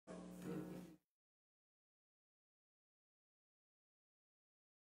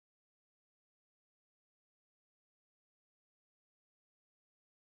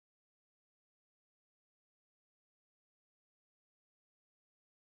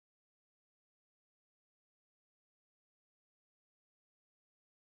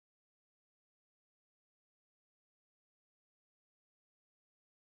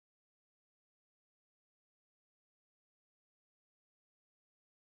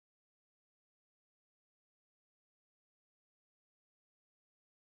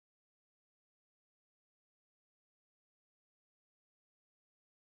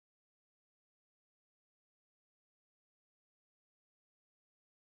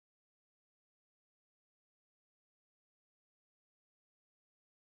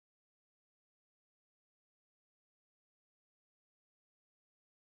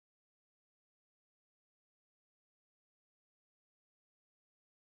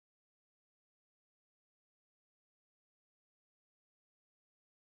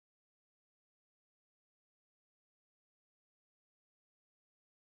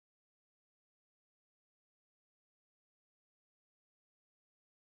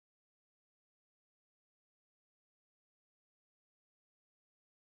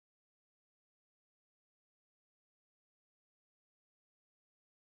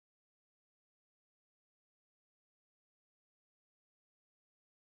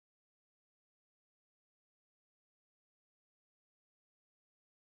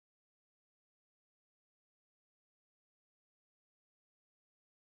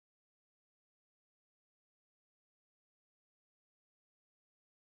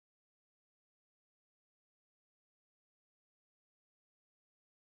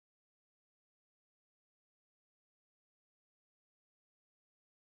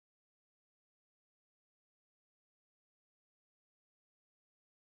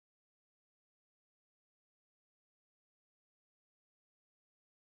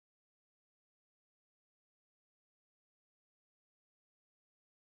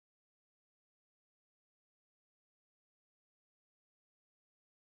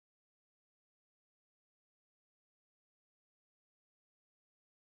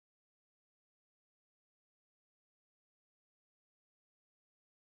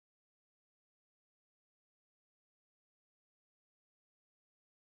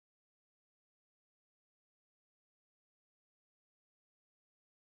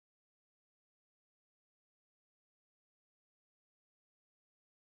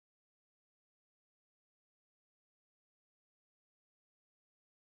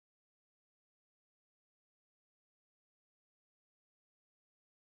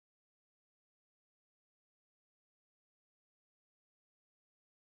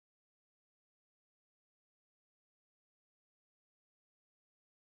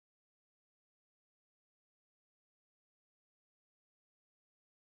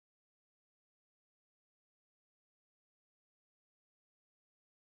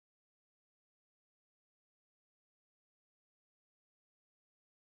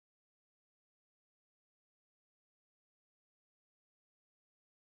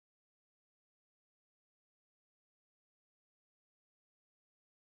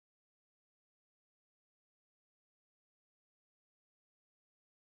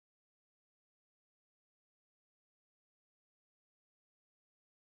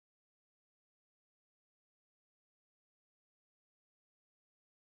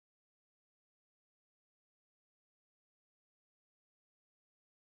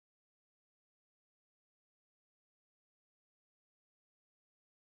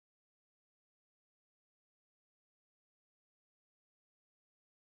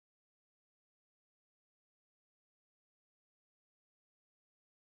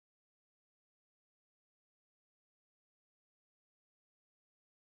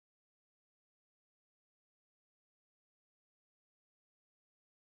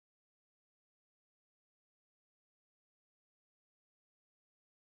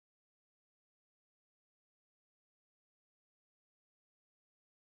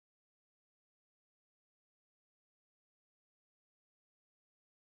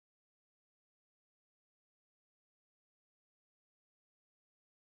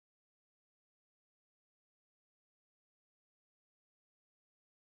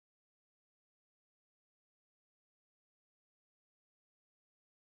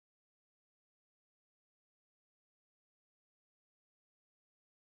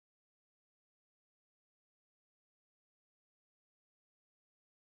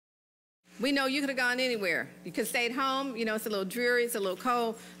We know you could have gone anywhere. You could have stayed home. You know, it's a little dreary, it's a little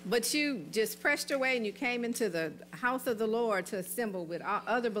cold, but you just pressed your way and you came into the house of the Lord to assemble with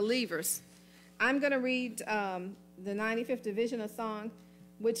other believers. I'm going to read the 95th Division of Song,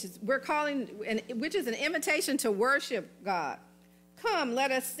 which is an invitation to worship God. Come, let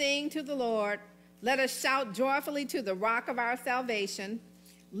us sing to the Lord. Let us shout joyfully to the rock of our salvation.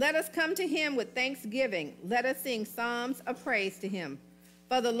 Let us come to him with thanksgiving. Let us sing psalms of praise to him.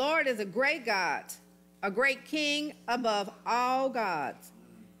 For the Lord is a great God, a great King above all gods.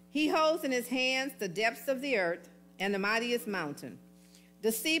 He holds in his hands the depths of the earth and the mightiest mountain.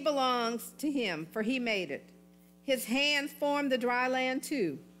 The sea belongs to him, for he made it. His hands formed the dry land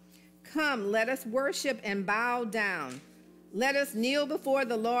too. Come, let us worship and bow down. Let us kneel before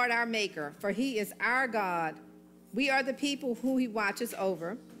the Lord our Maker, for he is our God. We are the people who he watches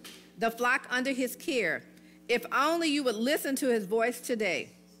over, the flock under his care. If only you would listen to his voice today.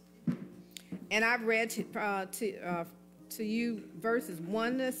 And I've read to you verses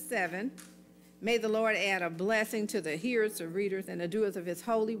 1 to 7. May the Lord add a blessing to the hearers, the readers, and the doers of his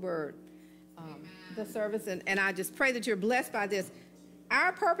holy word. The service, and I just pray that you're blessed by this.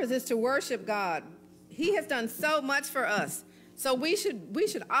 Our purpose is to worship God. He has done so much for us. So we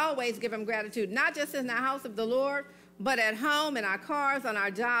should always give him gratitude, not just in the house of the Lord, but at home, in our cars, on our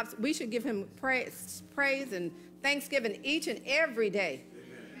jobs. We should give him praise and thanksgiving each and every day.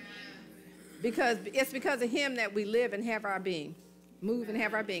 Amen. Because it's because of him that we live and have our being, move and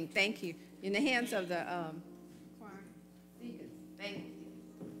have our being. Thank you. In the hands of the choir deacons. Thank you.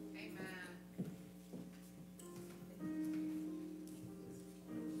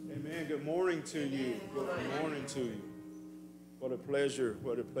 Amen. Good morning to you. Good morning to you. What a pleasure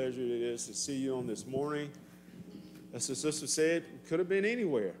it is to see you on this morning. As the sister said, it could have been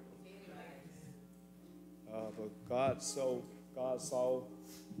anywhere. But God saw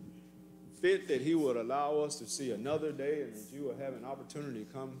fit that he would allow us to see another day and that you will have an opportunity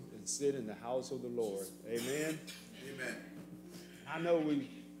to come and sit in the house of the Lord. Amen. Amen. I know we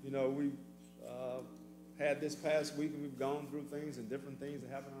had this past week and we've gone through things and different things that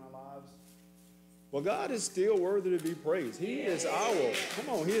happen in our lives. Well, God is still worthy to be praised. He is He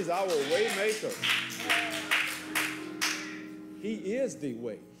is our way maker. He is the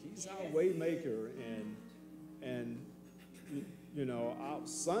way. He's our way maker. And our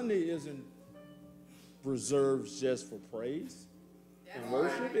Sunday isn't reserved just for praise and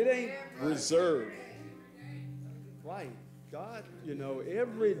worship. It ain't reserved. Right. God,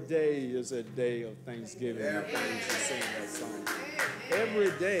 every day is a day of thanksgiving. Praise to sing that song.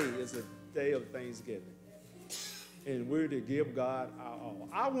 Every day is a day of thanksgiving. And we're to give God our all.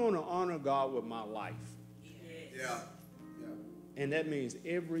 I want to honor God with my life. Yeah. And that means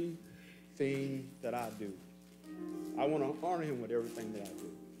everything that I do. I want to honor him with everything that I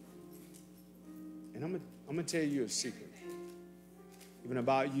do. And I'm going to tell you a secret. Even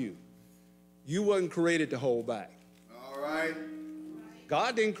about you. You wasn't created to hold back. All right.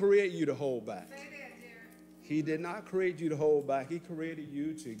 God didn't create you to hold back. He did not create you to hold back. He created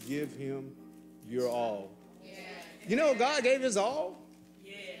you to give him your all. Yes. You know, God gave his all.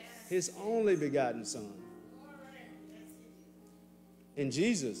 Yes. His only begotten son. And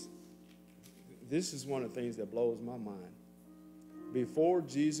Jesus, this is one of the things that blows my mind. Before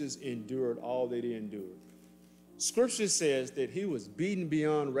Jesus endured all that he endured, Scripture says that he was beaten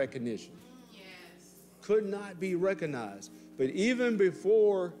beyond recognition. Yes. Could not be recognized. But even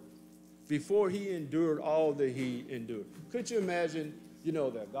before he endured all that he endured, could you imagine,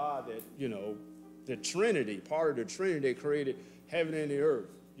 that God that, the Trinity, part of the Trinity that created heaven and the earth,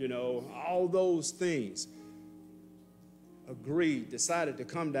 all those things, decided to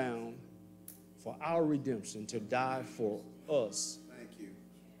come down for our redemption, to die for us. Thank you.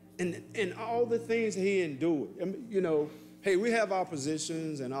 And all the things that he endured. I mean, hey, we have our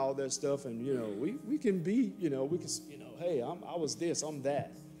positions and all that stuff, and, we can be, hey, I was this, I'm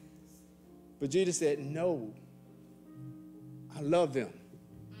that. But Jesus said, no, I love them.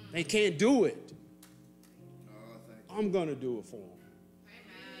 They can't do it. I'm going to do it for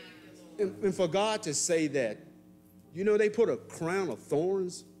them. And for God to say that, they put a crown of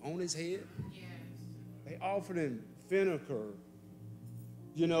thorns on his head. Yes. They offered him vinegar.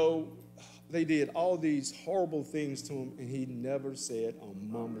 They did all these horrible things to him, and he never said a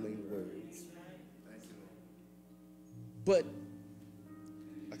mumbling word. But,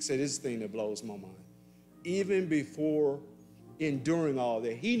 like I said, this is the thing that blows my mind. Even before enduring all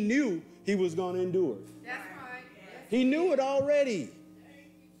that, he knew he was going to endure. That's right. He knew it already.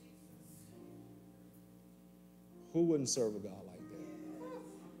 Who wouldn't serve a God like that?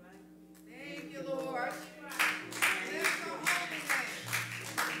 Thank you, Lord.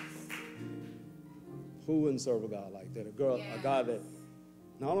 Who wouldn't serve a God like that? A God that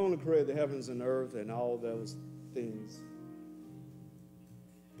not only created the heavens and earth and all those things,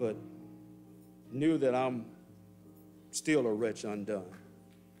 but knew that I'm still a wretch undone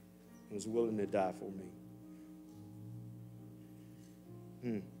and was willing to die for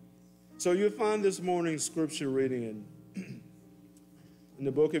me. So you'll find this morning's scripture reading in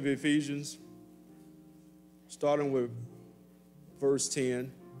the book of Ephesians, starting with verse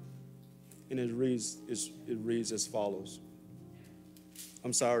 10, and it reads as follows.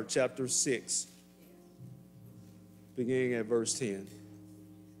 I'm sorry, chapter 6, beginning at verse 10.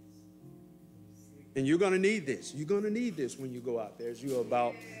 And you're going to need this. You're going to need this when you go out there as you're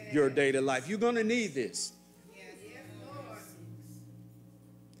about your daily life. You're going to need this.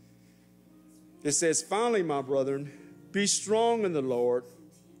 It says, finally, my brethren, be strong in the Lord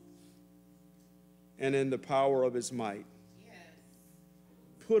and in the power of his might.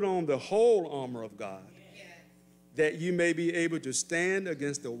 Put on the whole armor of God, that you may be able to stand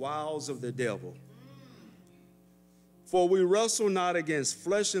against the wiles of the devil. For we wrestle not against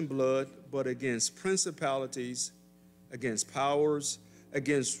flesh and blood, but against principalities, against powers,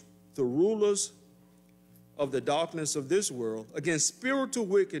 against the rulers of the darkness of this world, against spiritual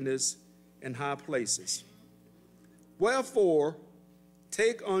wickedness in high places. Wherefore,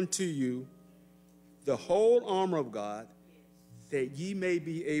 take unto you the whole armor of God, that ye may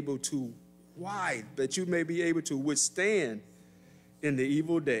be able to that you may be able to withstand in the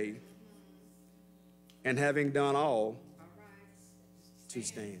evil day, and having done all, to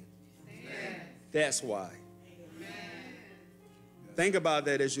stand. That's why. Think about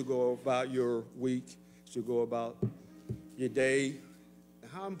that as you go about your week, as you go about your day,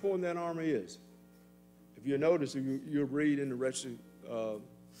 how important that armor is. If you notice, if you read in the rest of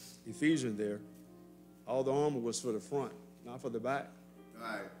Ephesians there, all the armor was for the front, not for the back.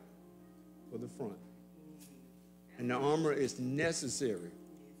 Right. For the front. And the armor is necessary.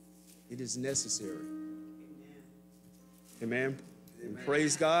 It is necessary. Amen. And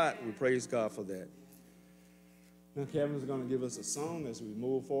praise God. We praise God for that. Now Kevin's going to give us a song as we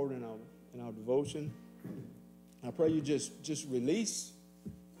move forward in our devotion. I pray you just release,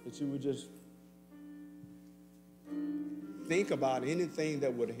 that you would just think about anything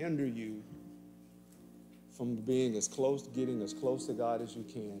that would hinder you from getting as close to God as you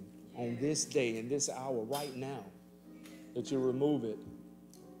can on this day, in this hour, right now, that you remove it.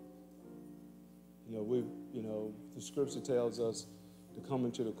 The scripture tells us to come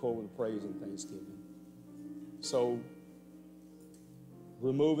into the court with praise and thanksgiving. So,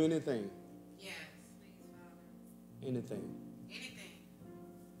 remove anything. Yes. Anything.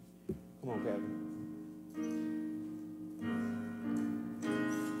 Come on, Kevin.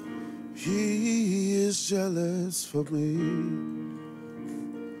 He is jealous for me.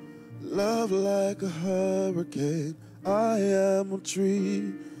 Love like a hurricane. I am a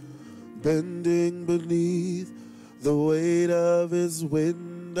tree bending beneath the weight of his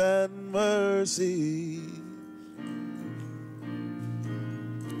wind and mercy.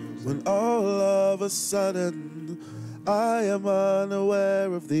 When all of a sudden I am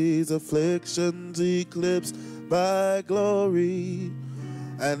unaware of these afflictions eclipsed by glory,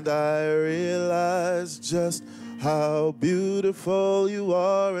 and I realize just how beautiful you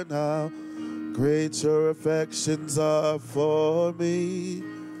are and how great your affections are for me.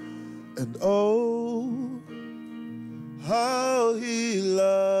 And oh, how he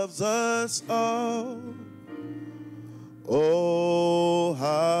loves us all. Oh,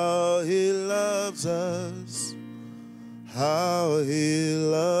 how he loves us. How he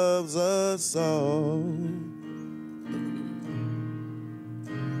loves us all.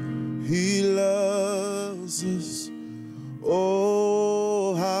 He loves us.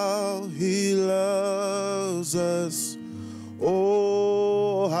 Oh, how he loves us.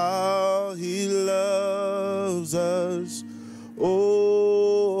 Oh, how he loves us.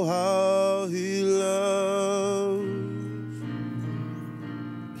 Oh, how he loves.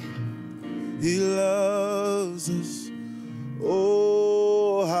 He loves us.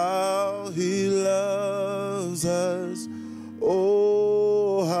 Oh, how he loves us.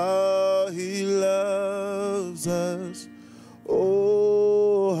 Oh, how he loves us.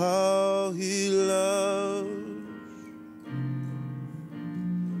 Oh, how he loves.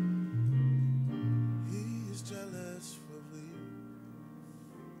 He's jealous for me.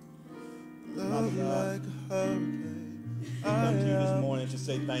 Love like a hurricane. Come to you this morning to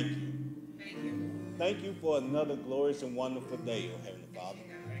say thank you. Thank you for another glorious and wonderful day, oh Heavenly Father.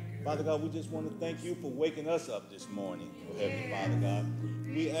 Father God, we just want to thank you for waking us up this morning, oh Heavenly Father God.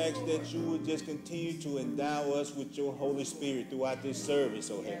 We ask that you would just continue to endow us with your Holy Spirit throughout this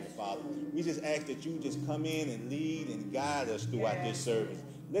service, oh Heavenly Father. We just ask that you just come in and lead and guide us throughout this service.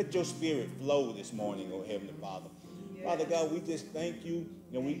 Let your spirit flow this morning, oh Heavenly Father. Father God, we just thank you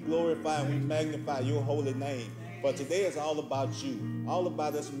and we glorify and we magnify your holy name. For today is all about you, all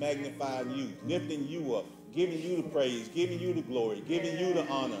about us magnifying you, lifting you up, giving you the praise, giving you the glory, giving you the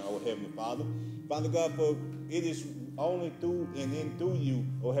honor, oh Heavenly Father. Father God, for it is only through and in through you,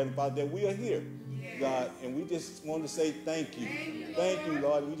 oh Heavenly Father, that we are here, God. And we just want to say thank you. Thank you,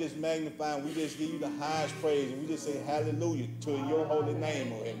 Lord. We just magnify and we just give you the highest praise. And we just say hallelujah to your holy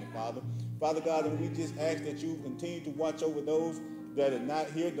name, oh Heavenly Father. Father God, and we just ask that you continue to watch over those that are not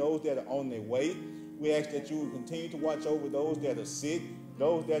here, those that are on their way. We ask that you will continue to watch over those that are sick,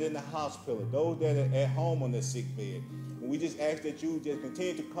 those that are in the hospital, those that are at home on their sick bed. And we just ask that you just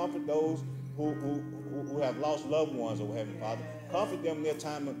continue to comfort those who have lost loved ones, oh Heavenly Father. Comfort them in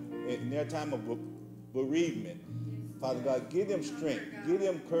their time of bereavement. Father God, give them strength, give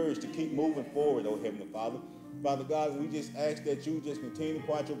them courage to keep moving forward, oh Heavenly Father. Father God, we just ask that you just continue to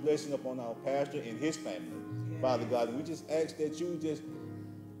pour out your blessing upon our pastor and his family. Father God, and we just ask that you just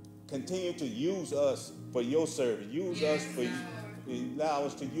continue to use us for your service. Use us for allow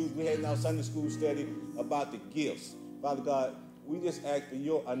us to use. We had in our Sunday school study about the gifts. Father God, we just ask for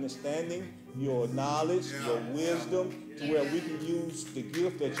your understanding, your knowledge, your wisdom, to where we can use the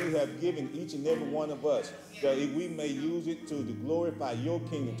gift that you have given each and every one of us, that we may use it to glorify your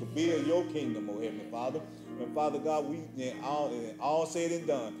kingdom, to build your kingdom, oh Heavenly Father. And Father God, all said and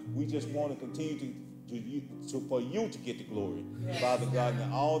done, we just want to continue for you to get the glory, Father God,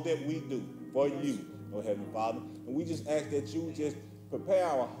 and all that we do for you, oh Heavenly Father. And we just ask that you just prepare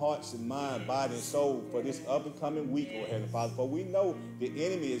our hearts and mind, body, and soul for this up and coming week, oh Heavenly Father. For we know the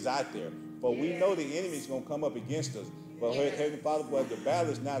enemy is out there. For we know the enemy is going to come up against us. But Heavenly Father, but the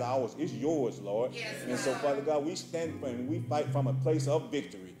battle is not ours, it's yours, Lord. And so, Father God, we stand and we fight from a place of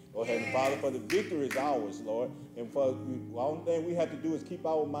victory, oh Heavenly Father, for the victory is ours, Lord. And for the only thing we have to do is keep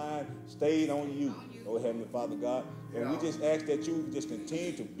our mind stayed on you, oh Heavenly Father God. And we just ask that you just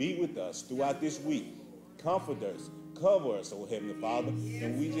continue to be with us throughout this week. Comfort us, cover us, oh Heavenly Father.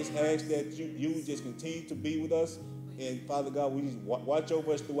 And we just ask that you just continue to be with us. And Father God, we just watch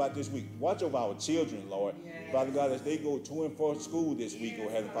over us throughout this week. Watch over our children, Lord. Father God, as they go to and from school this week, oh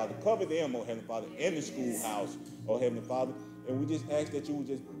Heavenly Father, cover them, oh Heavenly Father, in the schoolhouse, oh Heavenly Father. And we just ask that you would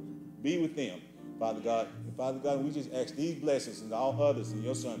just be with them, Father God. And Father God, we just ask these blessings and all others in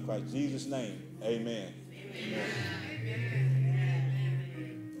your Son, Christ Jesus' name. Amen. Amen.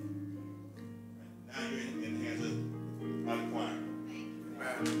 Now you're in the hands of the choir.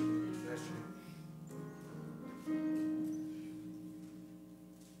 Amen.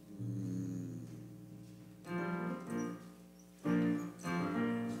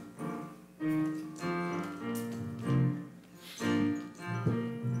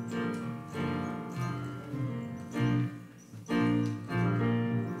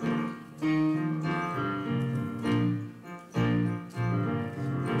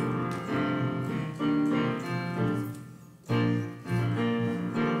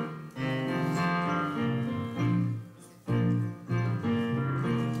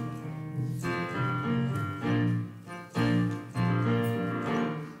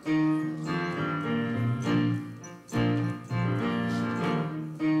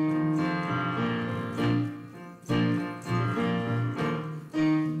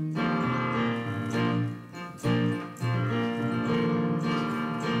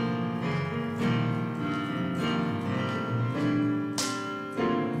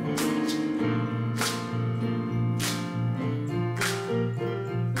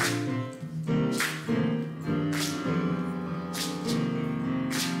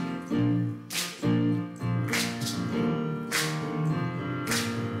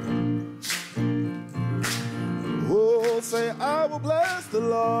 Say, I will bless the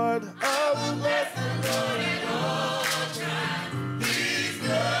Lord. I will bless the Lord at all times. He's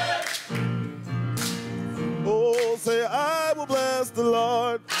good. Oh, say, I will bless the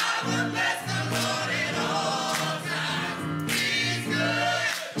Lord. I will bless the Lord at all times. He's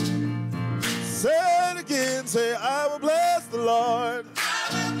good. Say it again. Say, I will bless the Lord. I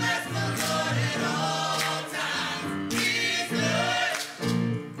will bless the Lord at all times. He's good.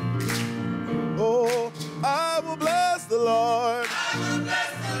 Oh, I will bless the Lord. I will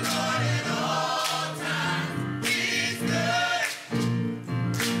bless the Lord at all times. He's good.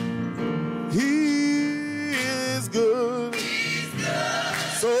 He is good. He's good.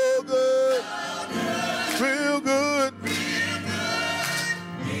 So good. So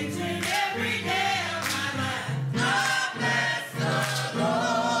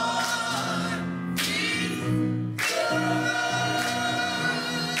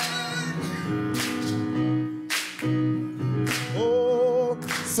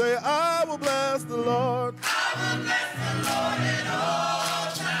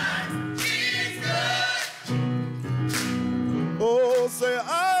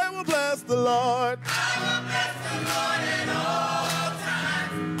Lord. I will bless the Lord at all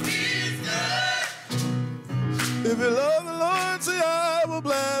times. He is good. If you love the Lord, say, I will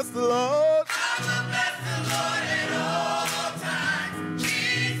bless the Lord. I will bless the Lord at all times.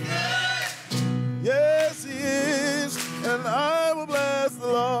 He is good. Yes, he is. And I will bless the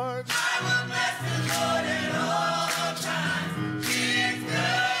Lord. I will bless the Lord at all times. He is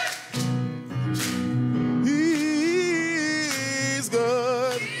good. He's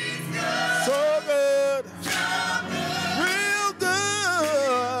good. He's good. So good. So good. Real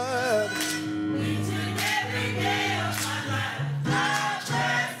good. Each and every day of my life, I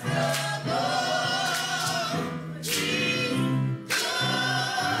bless the Lord. He's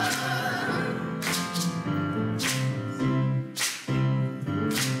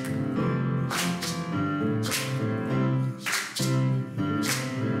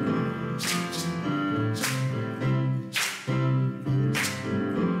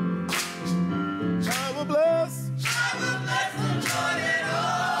I will bless. I will bless the Lord at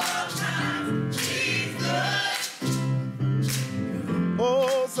all times. He's good.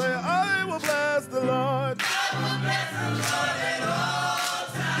 Oh, say, I will bless the Lord. I will bless the Lord at all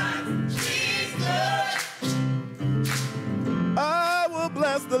times. He's good. I will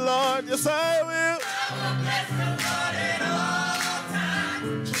bless the Lord. Yes, I will. I will bless the Lord at all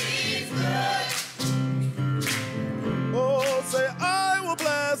times. He's good. Oh, say, I will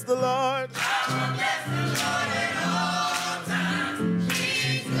bless the Lord. I will bless the Lord at all times.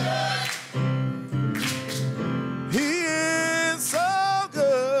 He's good. He is so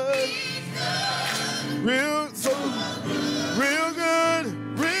good. He's good. Real, so real good.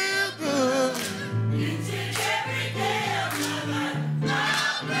 Real good. Each and every day of my life,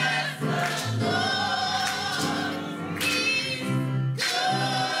 I'll bless the Lord. He's good.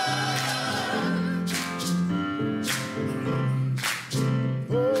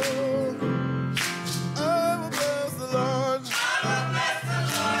 Oh, I will bless the Lord. I will bless the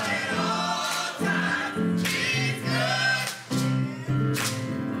Lord at all times. He's good.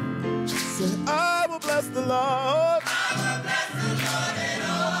 Say, I will bless the Lord. I will bless the Lord at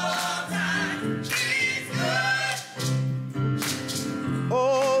all times. He's good.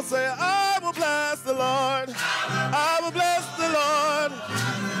 Oh, say, I will bless the Lord. I will bless the Lord.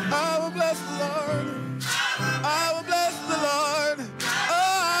 I will bless the Lord. I will bless the Lord. Oh,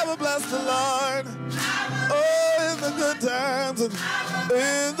 I will bless the Lord. Oh, in the good times and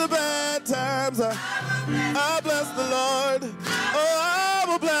in the bad times, I bless the Lord. Oh, I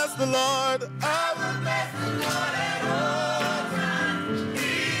will bless the Lord. I will Bless the Lord at all times.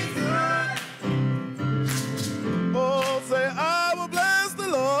 He's good. oh, say, I will bless the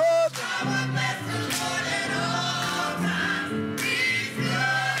Lord. I will bless the Lord at all times. He's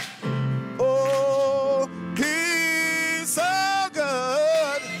good. Oh, he's so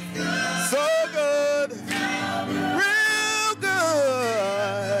good. So good. Real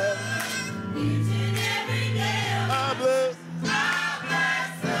good. Each and every day I bless, I'll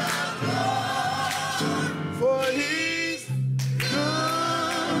bless the Lord. for he's good.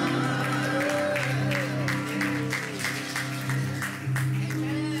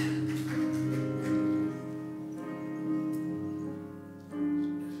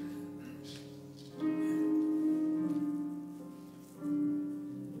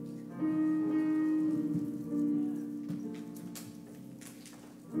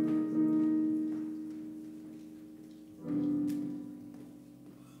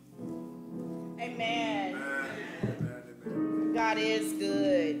 Amen. God is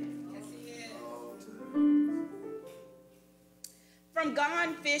good. From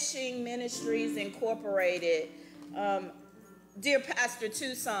Gone Fishing Ministries Incorporated, dear Pastor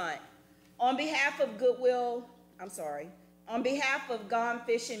Tucson, on behalf of Gone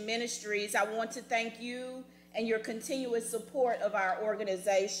Fishing Ministries, I want to thank you and your continuous support of our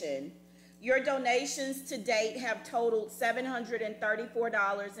organization. Your donations to date have totaled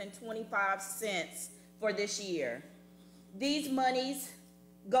 $734.25 for this year. These monies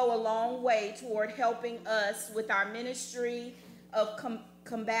go a long way toward helping us with our ministry of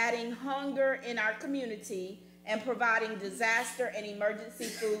combating hunger in our community and providing disaster and emergency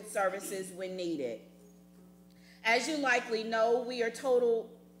food services when needed. As you likely know, we are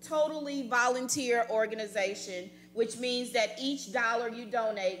totally volunteer organization, which means that each dollar you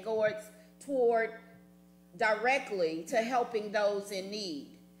donate goes toward directly to helping those in need.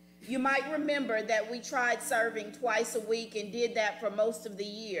 You might remember that we tried serving twice a week and did that for most of the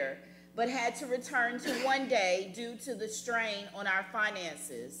year, but had to return to one day due to the strain on our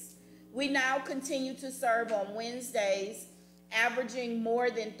finances. We now continue to serve on Wednesdays averaging more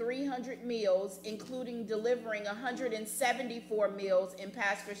than 300 meals, including delivering 174 meals in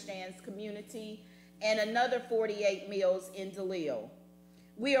Pastor Stan's community and another 48 meals in DeLille.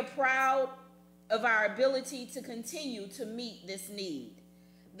 We are proud of our ability to continue to meet this need.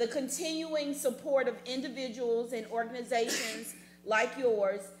 The continuing support of individuals and organizations like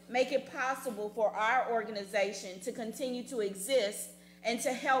yours make it possible for our organization to continue to exist and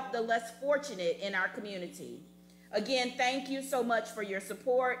to help the less fortunate in our community. Again, thank you so much for your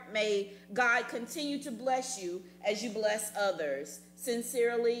support. May God continue to bless you as you bless others.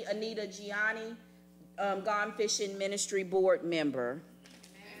 Sincerely, Anita Gianni, Gone Fishing Ministry Board member.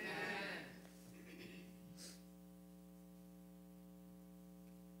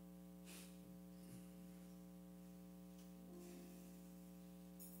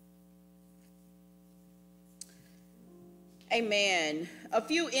 Amen. A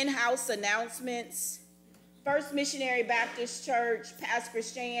few in-house announcements. First Missionary Baptist Church, Pastor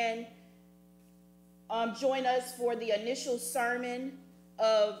Stan, join us for the initial sermon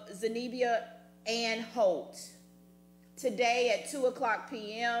of Zenobia Ann Holt. Today at 2:00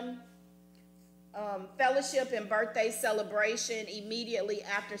 p.m., fellowship and birthday celebration immediately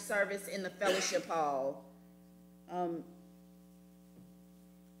after service in the fellowship hall.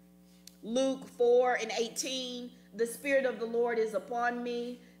 Luke 4:18, the Spirit of the Lord is upon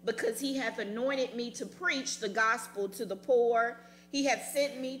me, because he hath anointed me to preach the gospel to the poor. He hath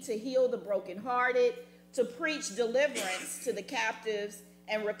sent me to heal the brokenhearted, to preach deliverance to the captives,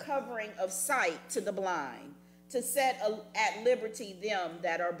 and recovering of sight to the blind, to set at liberty them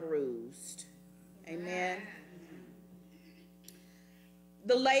that are bruised. Amen.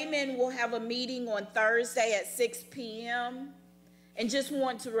 The laymen will have a meeting on Thursday at 6 p.m. And just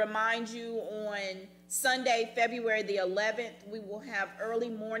want to remind you, on Sunday, February the 11th, we will have early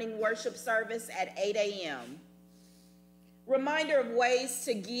morning worship service at 8 a.m. Reminder of ways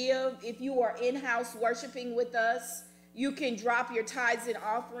to give. If you are in-house worshiping with us, you can drop your tithes and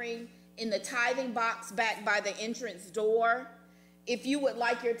offering in the tithing box back by the entrance door. If you would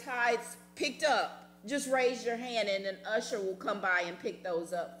like your tithes picked up, just raise your hand and an usher will come by and pick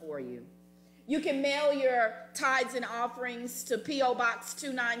those up for you. You can mail your tithes and offerings to P.O. Box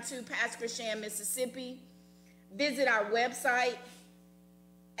 292, Pasquishan, Mississippi. Visit our website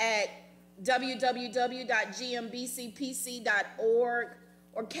at www.gmbcpc.org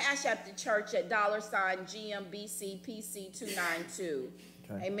or cash app the church at $GMBCPC292.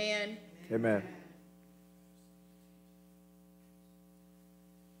 Okay. Amen. Amen.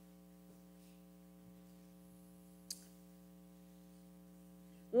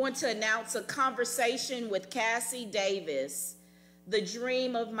 Want to announce a conversation with Cassie Davis, the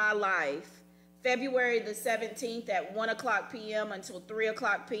dream of my life, February the 17th at 1:00 p.m. until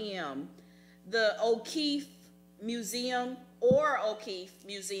 3:00 p.m. The O'Keefe Museum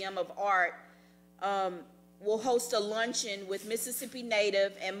of Art will host a luncheon with Mississippi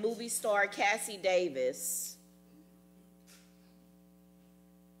native and movie star Cassie Davis.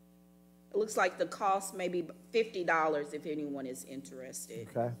 It looks like the cost may be $50 if anyone is interested.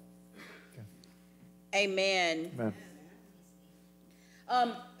 Okay. Amen.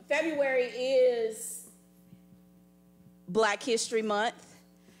 Amen. February is Black History Month,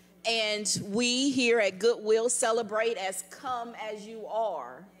 and we here at Goodwill celebrate as Come As You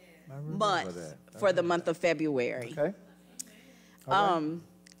Are month for the month of February. Okay. Right.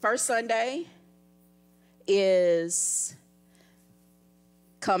 First Sunday is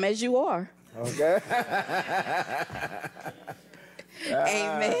Come As You Are. Okay.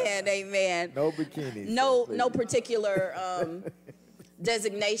 Amen, amen. No bikinis. No particular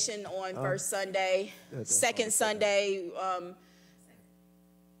designation on first Sunday. Second Sunday,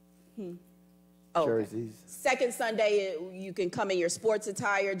 jerseys. Second Sunday, you can come in your sports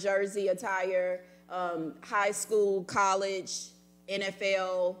attire, jersey attire, high school, college,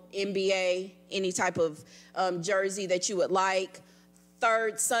 NFL, NBA, any type of jersey that you would like.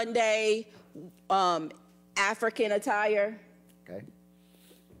 Third Sunday, African attire. Okay.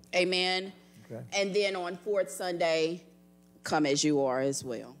 Amen. Okay. And then on fourth Sunday, Come As You Are as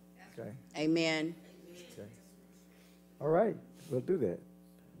well. Okay. Amen. Okay. All right, we'll do that.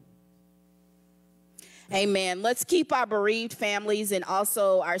 Amen. Let's keep our bereaved families and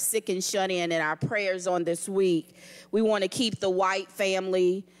also our sick and shut-in in our prayers on this week. We want to keep the White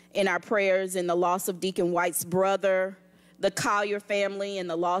family in our prayers in the loss of Deacon White's brother, the Collier family and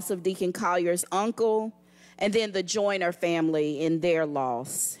the loss of Deacon Collier's uncle, and then the Joyner family in their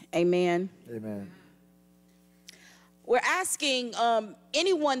loss. Amen. Amen. We're asking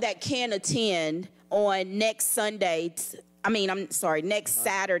anyone that can attend on next Saturday,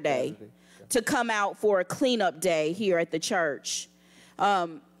 to come out for a cleanup day here at the church.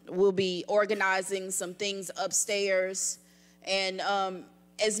 We'll be organizing some things upstairs, and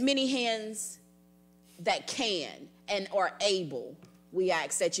as many hands that can and are able, we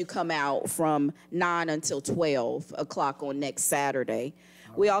ask that you come out from 9 until 12 o'clock on next Saturday.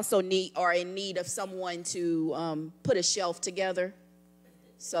 We also are in need of someone to put a shelf together.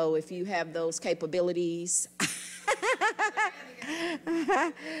 So if you have those capabilities,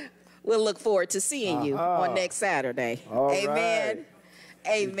 we'll look forward to seeing you on next Saturday. All Amen. right.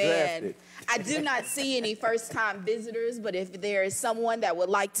 Amen. I do not see any first-time visitors, but if there is someone that would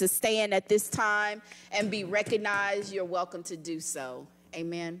like to stand at this time and be recognized, you're welcome to do so.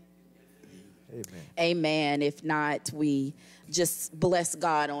 Amen. Amen. Amen. If not, we just bless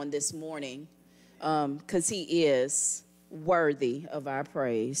God on this morning because he is worthy of our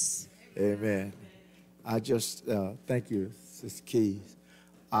praise. Amen. I just thank you, Sister Keys.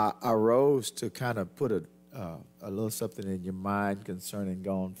 I rose to kind of put a little something in your mind concerning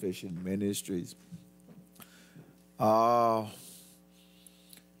Gone Fishing Ministries.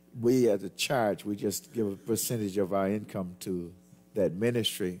 We as a church, we just give a percentage of our income to that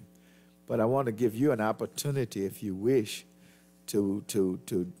ministry. But I want to give you an opportunity, if you wish, to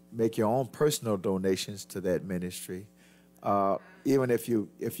make your own personal donations to that ministry. Even if you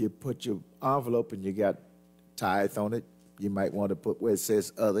put your envelope and you got tithe on it, you might want to put where it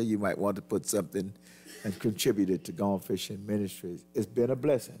says other, you might want to put something and contribute it to Gone Fishing Ministries. It's been a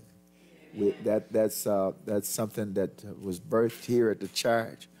blessing. That's something that was birthed here at the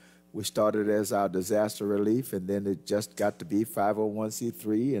church. We started as our disaster relief, and then it just got to be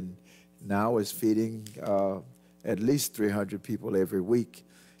 501c3, and now it's feeding at least 300 people every week.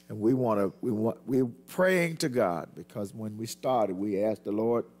 And we're praying to God, because when we started, we asked the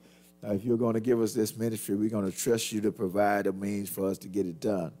Lord, if you're going to give us this ministry, we're going to trust you to provide a means for us to get it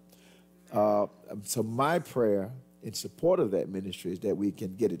done. So my prayer in support of that ministry is that we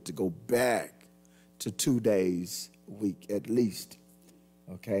can get it to go back to 2 days a week at least.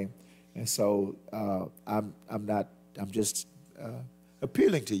 Okay, and so I'm just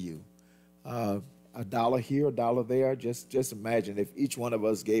appealing to you. $1 here, $1 there. Just imagine if each one of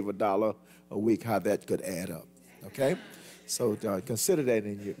us gave $1 a week, how that could add up. Okay, so consider that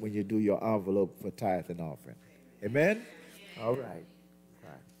when you do your envelope for tithe and offering. Amen. All right.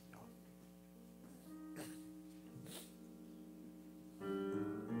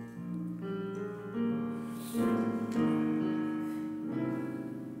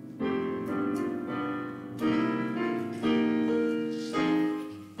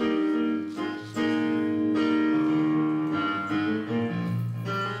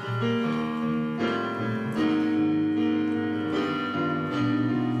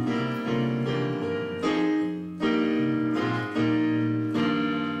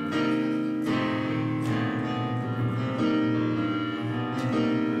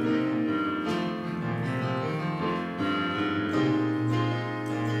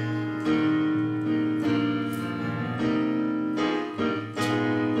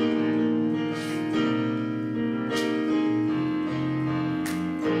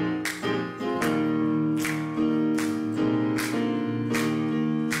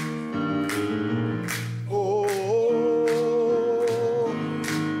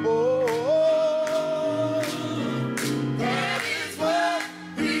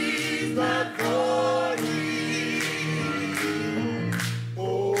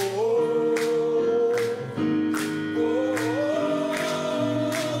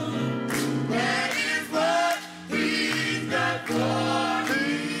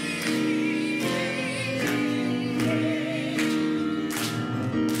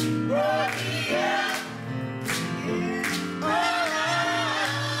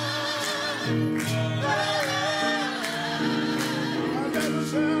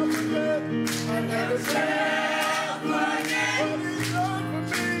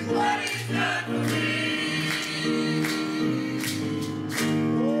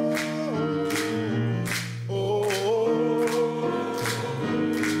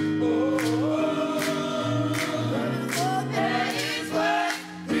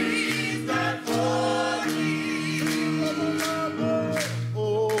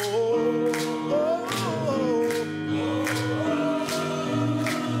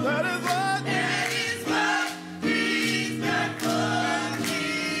 That is what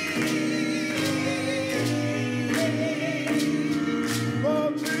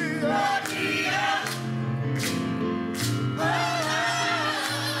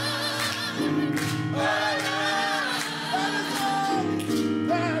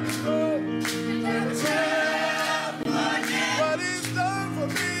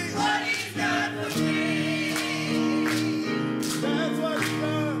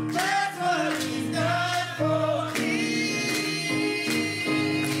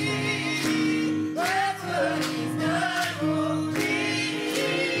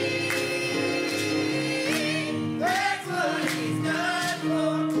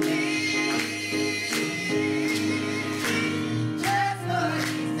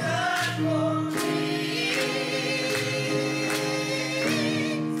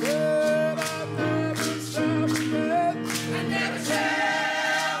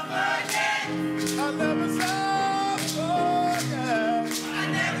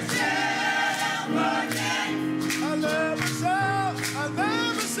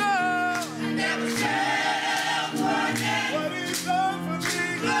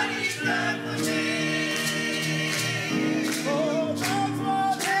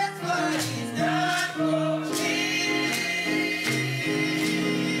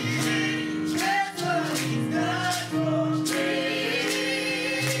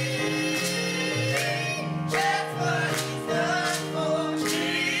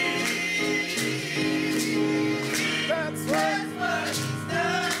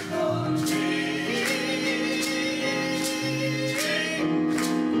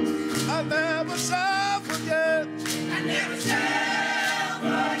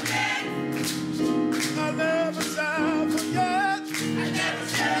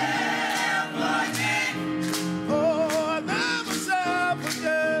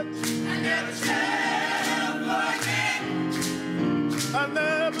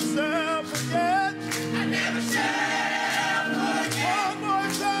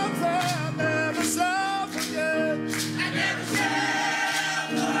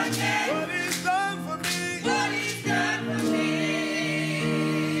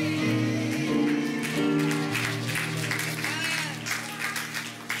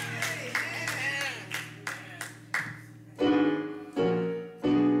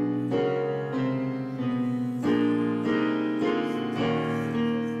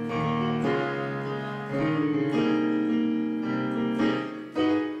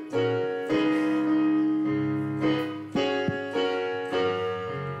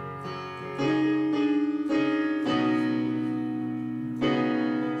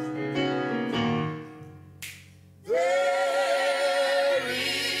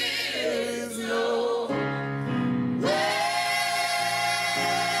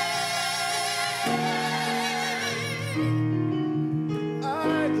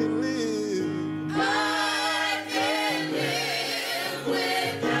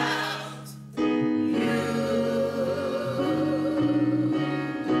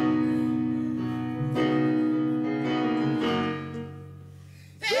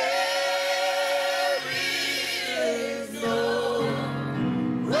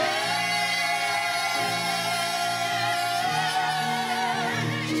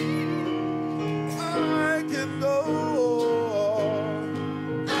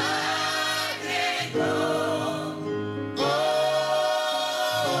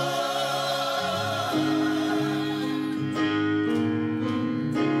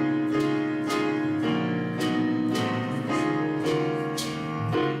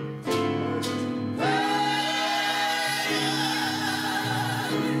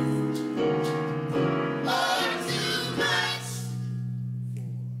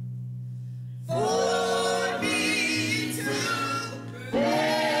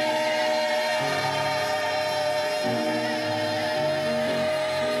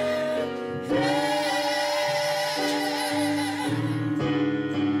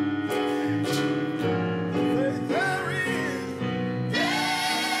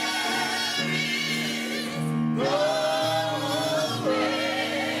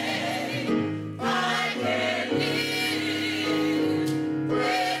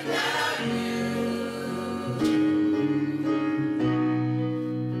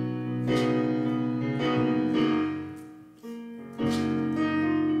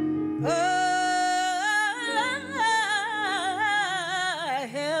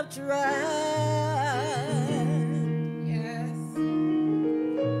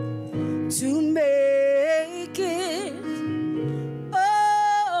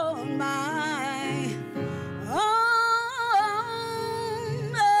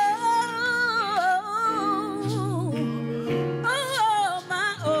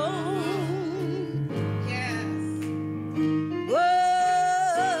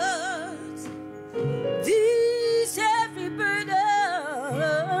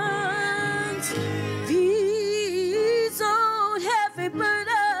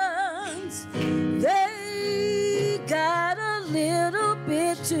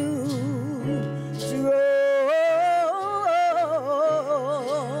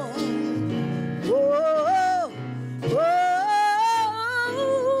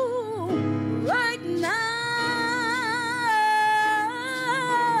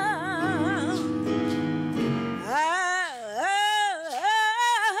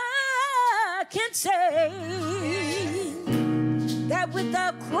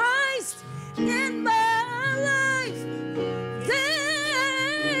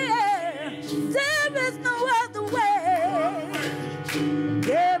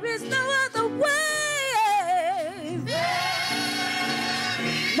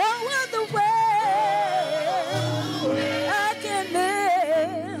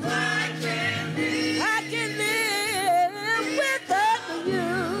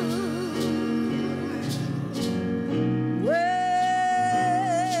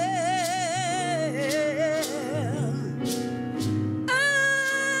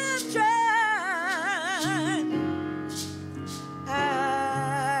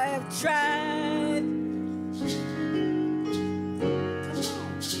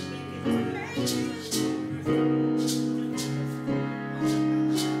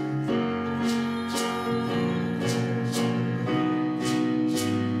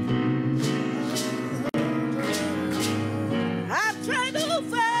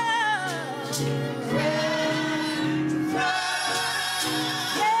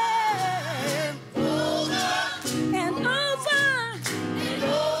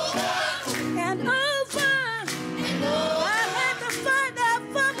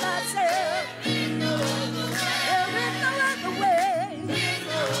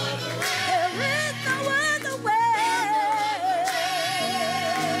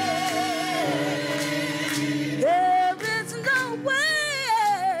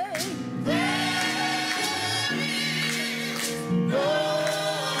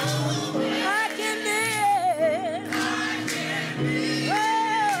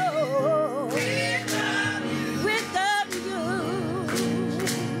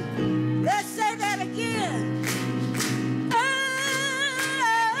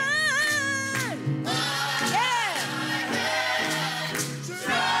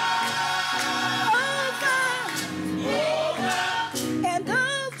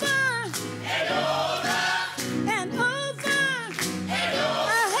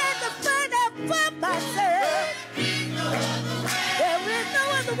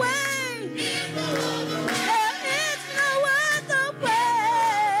other way. There is no other way.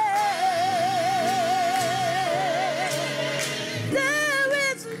 There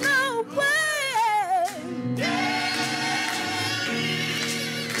is no way.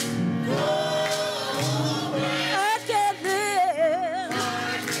 I can't live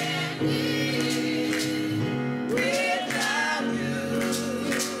without you.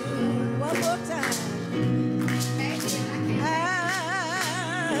 One more time.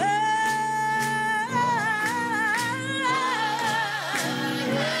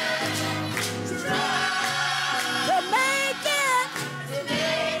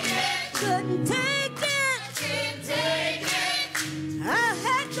 Couldn't take it. I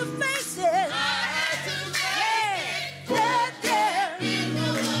had to face it. There is no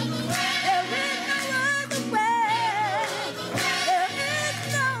other way. There is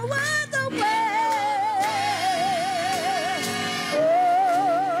no other way. Oh,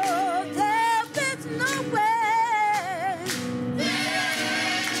 there is no way.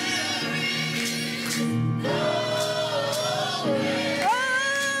 Oh,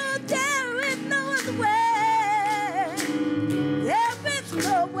 there is no other way. There is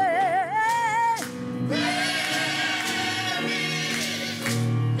no way.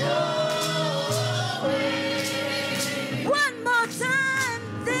 One more time,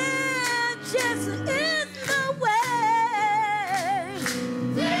 there just is no way.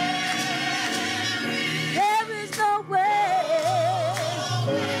 There is no way.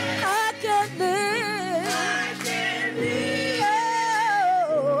 I can't live.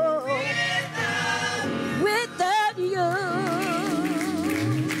 Oh, without you.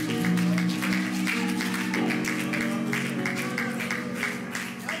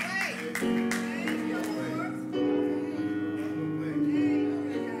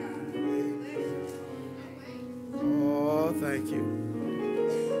 Oh, thank you.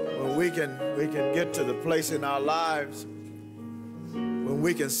 When we can get to the place in our lives when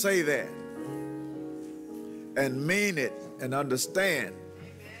we can say that and mean it and understand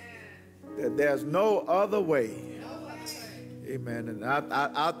that there's no other way. Amen. And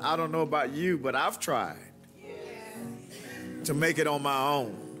I don't know about you, but I've tried to make it on my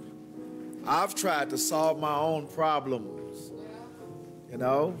own. I've tried to solve my own problems, you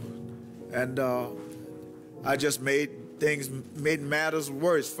know, and I just made matters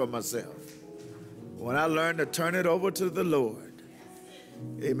worse for myself. When I learned to turn it over to the Lord,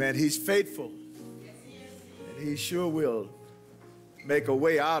 amen, He's faithful, and He sure will make a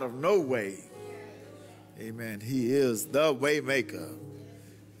way out of no way. Amen. He is the way maker,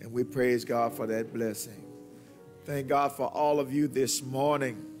 and we praise God for that blessing. Thank God for all of you this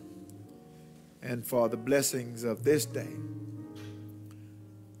morning and for the blessings of this day.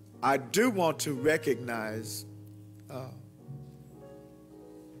 I do want to recognize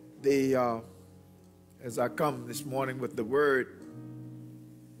as I come this morning with the word,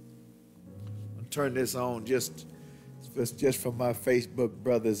 I'll turn this on just for my Facebook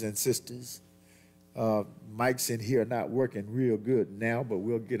brothers and sisters. Mike's in here not working real good now, but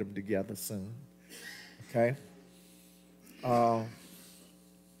we'll get them together soon. Okay? I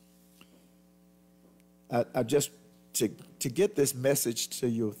just to get this message to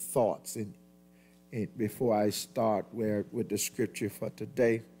your thoughts and before I start with the scripture for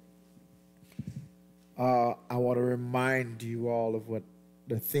today, I want to remind you all of what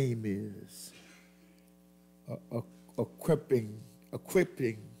the theme is.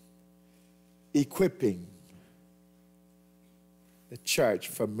 Equipping the church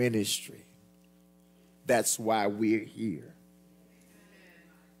for ministry. That's why we're here.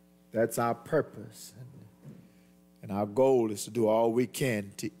 That's our purpose. And our goal is to do all we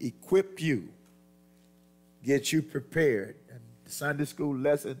can to equip you, get you prepared. And the Sunday school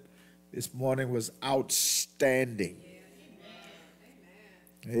lesson this morning was outstanding.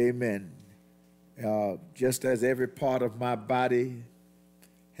 Amen. Just as every part of my body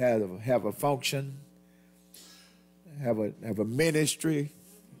have a function, have a ministry,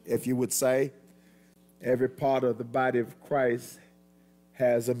 if you would say, every part of the body of Christ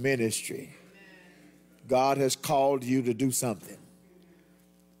has a ministry. God has called you to do something.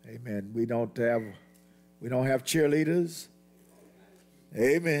 Amen. We don't have cheerleaders.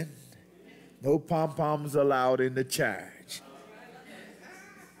 Amen. No pom-poms allowed in the church.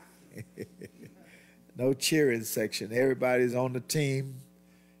 No cheering section. Everybody's on the team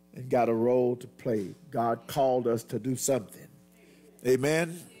and got a role to play. God called us to do something.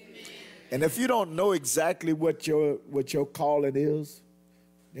 Amen. And if you don't know exactly what your calling is,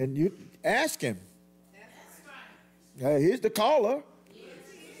 then you ask Him. He's the caller.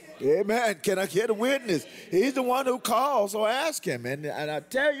 Amen. Can I get a witness? He's the one who calls, so ask him. And I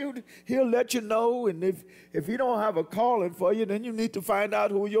tell you, he'll let you know. And if he don't have a calling for you, then you need to find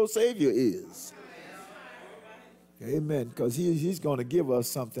out who your Savior is. Amen. Because he's going to give us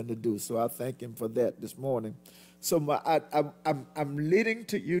something to do. So I thank him for that this morning. So I'm leading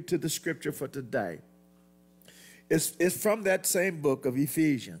you to the scripture for today. It's from that same book of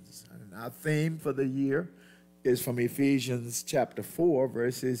Ephesians. And our theme for the year is from Ephesians chapter 4,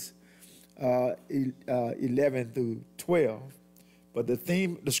 verses 11 through 12. But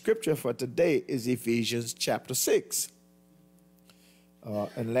the scripture for today is Ephesians chapter 6.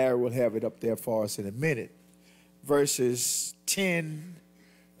 And Larry will have it up there for us in a minute. Verses 10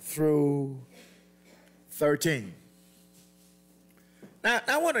 through 13. Now,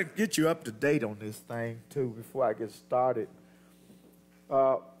 I want to get you up to date on this thing, too, before I get started.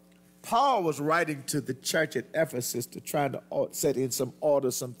 Paul was writing to the church at Ephesus to try to set in some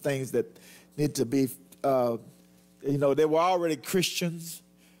order, some things that need to be, they were already Christians,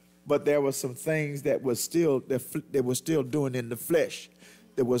 but there were some things that they were still doing in the flesh.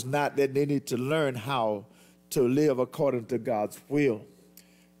 That they needed to learn how to live according to God's will.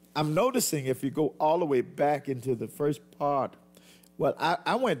 I'm noticing if you go all the way back into the first part, well,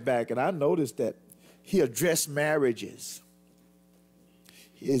 I went back and I noticed that he addressed marriages.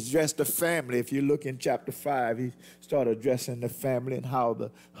 He addressed the family. If you look in chapter 5, he started addressing the family and how the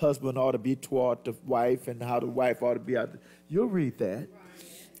husband ought to be toward the wife and how the wife ought to be out. You'll read that.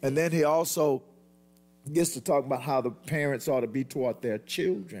 And then he also gets to talk about how the parents ought to be toward their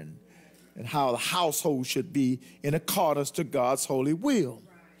children and how the household should be in accordance to God's holy will.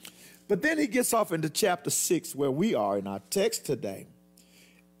 But then he gets off into chapter 6 where we are in our text today.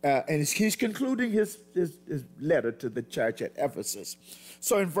 And he's concluding his letter to the church at Ephesus.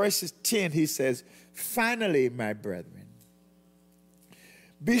 So in verses 10, he says, "Finally, my brethren,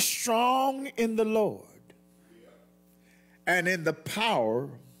 be strong in the Lord and in the power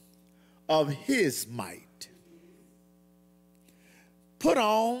of his might. Put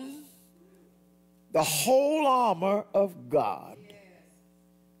on the whole armor of God,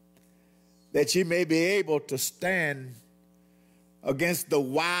 that ye may be able to stand against the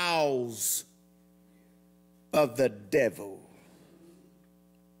wiles of the devil.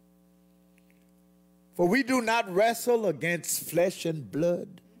 For we do not wrestle against flesh and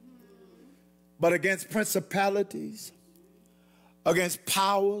blood, but against principalities, against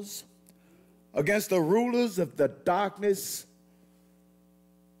powers, against the rulers of the darkness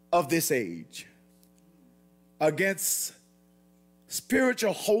of this age, against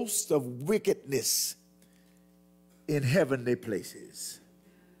spiritual hosts of wickedness in heavenly places.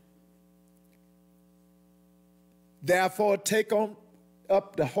 Therefore, take on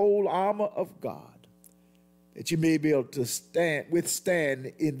up the whole armor of God, that you may be able to withstand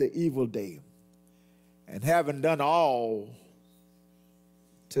in the evil day, and having done all,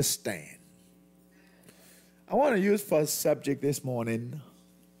 to stand." I want to use for a subject this morning,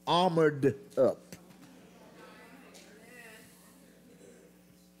 armored up.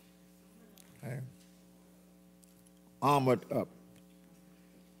 Okay. Armored up.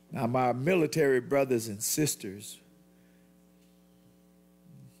 Now, my military brothers and sisters,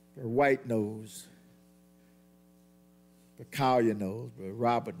 Brother White knows, Brother Collier knows, Brother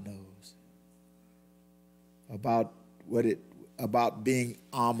Robert knows about being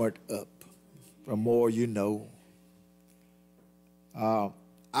armored up. The more you know. I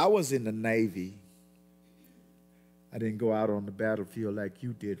was in the Navy. I didn't go out on the battlefield like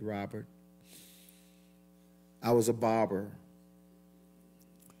you did, Robert. I was a barber.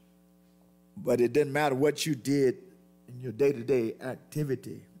 But it didn't matter what you did in your day-to-day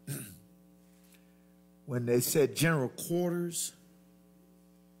activity. When they said general quarters,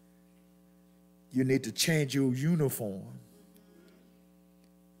 you need to change your uniform.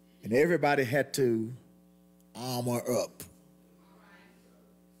 And everybody had to armor up.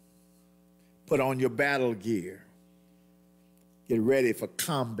 Put on your battle gear. Get ready for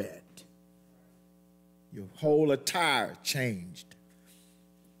combat. Your whole attire changed.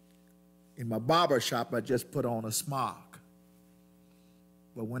 In my barber shop, I just put on a smock.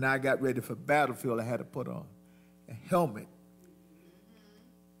 But when I got ready for battlefield, I had to put on a helmet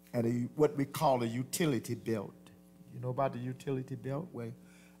and what we call a utility belt. You know about the utility belt? Where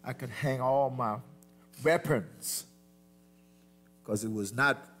I could hang all my weapons, because it was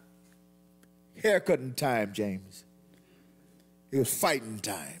not haircutting time, James. It was fighting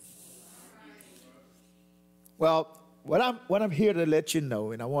time. Well, what I'm here to let you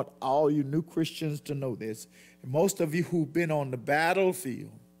know, and I want all you new Christians to know this, and most of you who've been on the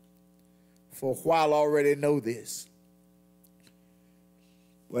battlefield for a while already know this.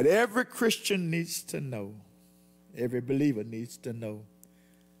 What every Christian needs to know, every believer needs to know,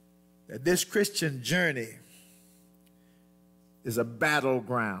 that this Christian journey is a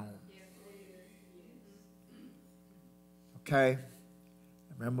battleground. Okay?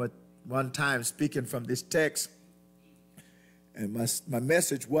 I remember one time speaking from this text, and my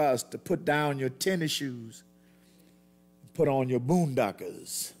message was to put down your tennis shoes and put on your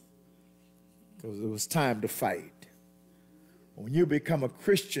boondockers, because it was time to fight. When you become a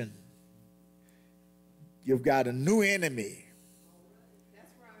Christian, you've got a new enemy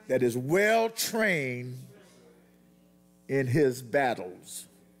that is well trained in his battles.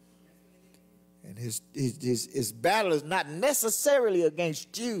 And his battle is not necessarily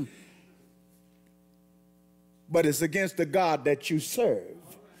against you, but it's against the God that you serve.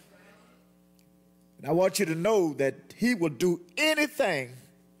 And I want you to know that he will do anything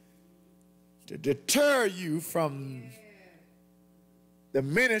to deter you from the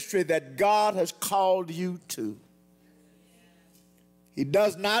ministry that God has called you to. He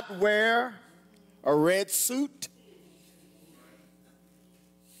does not wear a red suit.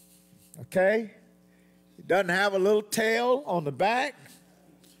 Okay? He doesn't have a little tail on the back.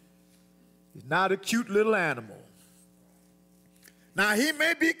 He's not a cute little animal. Now, he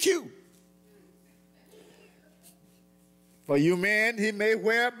may be cute. For you men, he may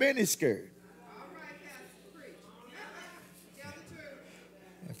wear a miniskirt.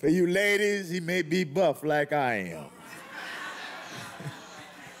 And for you ladies, he may be buff like I am.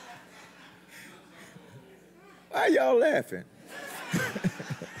 Why y'all laughing?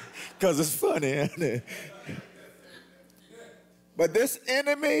 Because it's funny, isn't it? But this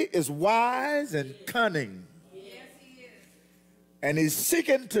enemy is wise and cunning. Yes, he is. And he's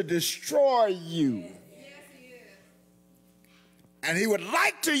seeking to destroy you. Yes, he is. And he would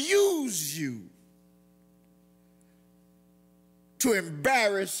like to use you to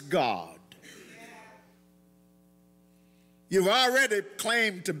embarrass God. You've already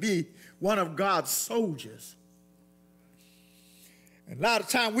claimed to be one of God's soldiers. And a lot of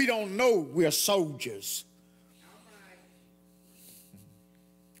times we don't know we're soldiers.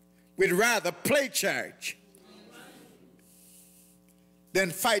 We'd rather play church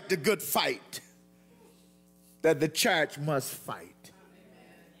than fight the good fight that the church must fight.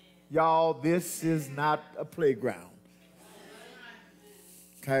 Y'all, this is not a playground.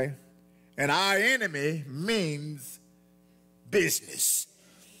 Okay? And our enemy means business.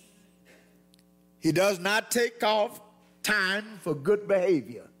 He does not take off time for good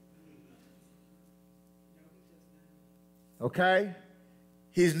behavior. Okay?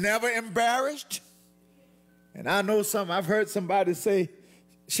 He's never embarrassed. And I know I've heard somebody say,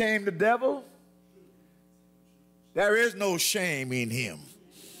 shame the devil. There is no shame in him.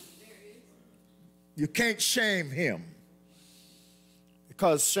 You can't shame him.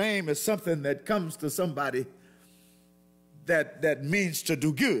 Because shame is something that comes to somebody that means to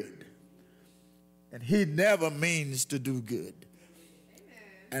do good. And he never means to do good.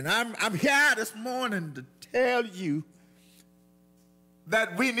 Amen. And I'm here this morning to tell you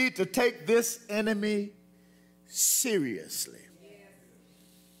that we need to take this enemy seriously.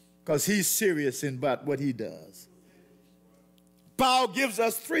 Because he's serious in about what he does. Paul gives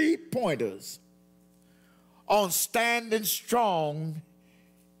us 3 pointers on standing strong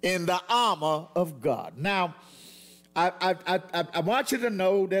in the armor of God. Now, I want you to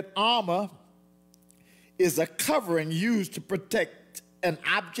know that armor is a covering used to protect an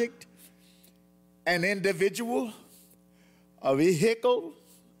object, an individual, a vehicle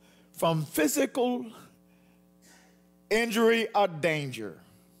from physical injury or danger.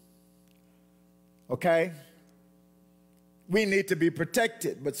 Okay? We need to be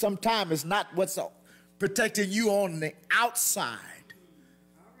protected, but sometimes it's not what's protecting you on the outside.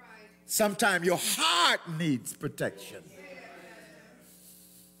 Sometimes your heart needs protection.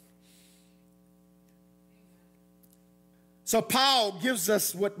 So Paul gives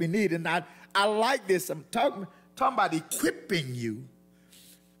us what we need, and I like this. I'm talking about equipping you.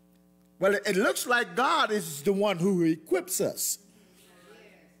 Well, it looks like God is the one who equips us.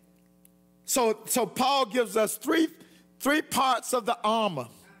 So Paul gives us three parts of the armor.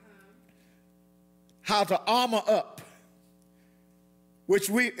 How to armor up. Which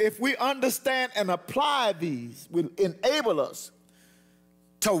if we understand and apply these, will enable us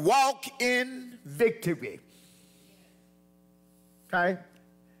to walk in victory. Okay?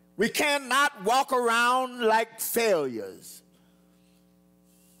 We cannot walk around like failures.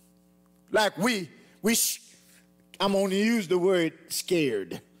 Like I'm going to use the word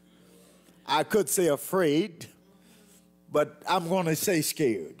scared. I could say afraid, but I'm going to say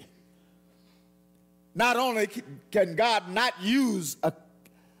scared. Not only can God not use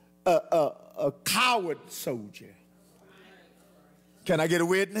a coward soldier. Can I get a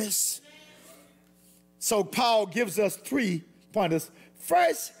witness? So Paul gives us 3 pointers.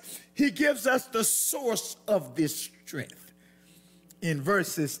 First, he gives us the source of this strength in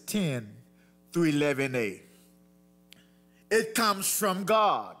verses 10 through 11a. It comes from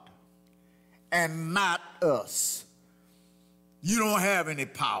God and not us. You don't have any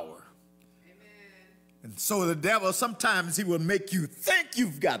power. And so the devil, sometimes he will make you think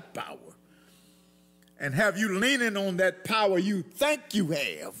you've got power and have you leaning on that power you think you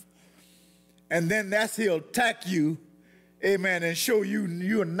have. And then he'll attack you, amen, and show you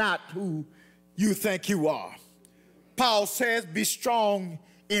you're not who you think you are. Paul says, be strong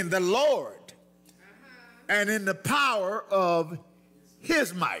in the Lord and in the power of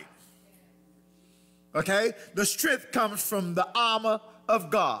his might. Okay? The strength comes from the armor of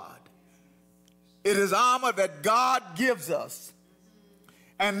God. It is armor that God gives us.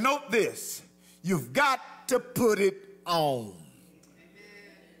 And note this, you've got to put it on.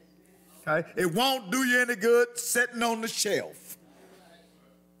 Okay? It won't do you any good sitting on the shelf.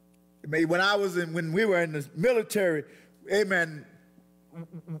 When we were in the military, amen,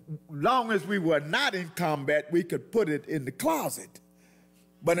 long as we were not in combat, we could put it in the closet.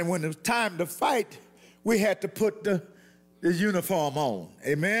 But when it was time to fight, we had to put the uniform on.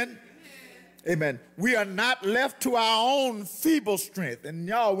 Amen? Amen. We are not left to our own feeble strength. And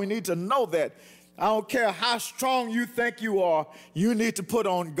y'all, we need to know that. I don't care how strong you think you are, you need to put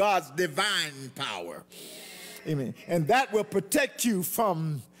on God's divine power. Amen. And that will protect you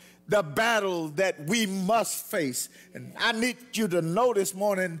from the battle that we must face. And I need you to know this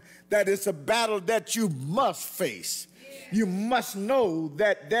morning that it's a battle that you must face. You must know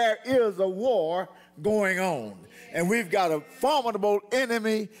that there is a war going on. And we've got a formidable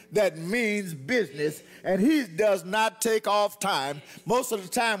enemy that means business, and he does not take off time. Most of the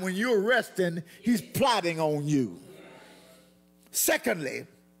time when you're resting, he's plotting on you. Secondly,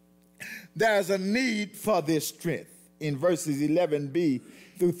 there's a need for this strength in verses 11b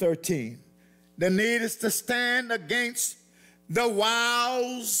through 13. The need is to stand against the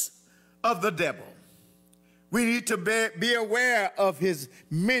wiles of the devil. We need to be aware of his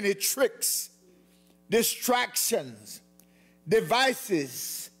many tricks, distractions,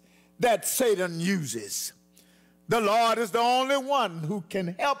 devices that Satan uses. The Lord is the only one who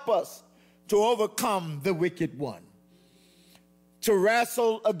can help us to overcome the wicked one, to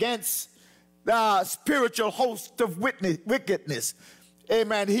wrestle against the spiritual host of wickedness.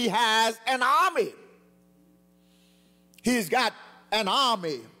 Amen. He has an army. He's got an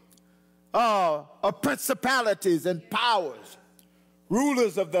army of principalities and powers,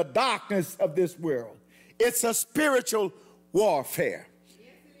 rulers of the darkness of this world. It's a spiritual warfare.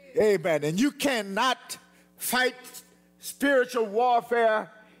 Amen. And you cannot fight spiritual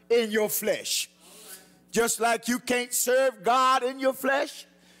warfare in your flesh. Just like you can't serve God in your flesh,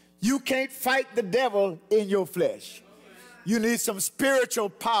 you can't fight the devil in your flesh. You need some spiritual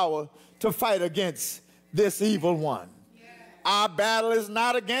power to fight against this evil one. Our battle is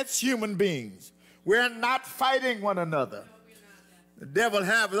not against human beings. We're not fighting one another. The devil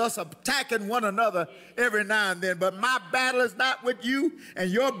has us attacking one another every now and then, but my battle is not with you,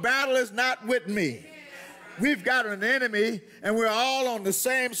 and your battle is not with me. We've got an enemy, and we're all on the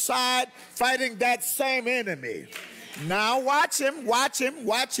same side fighting that same enemy. Now watch him, watch him,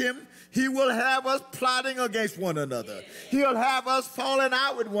 watch him. He will have us plotting against one another. He'll have us falling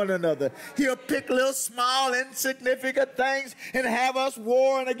out with one another. He'll pick little small, insignificant things and have us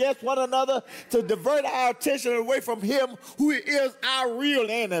warring against one another to divert our attention away from him who is our real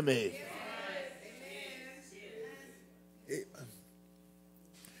enemy.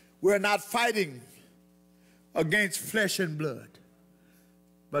 We're not fighting against flesh and blood,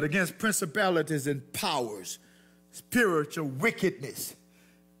 but against principalities and powers, spiritual wickedness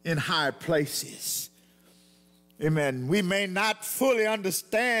in high places. Amen. We may not fully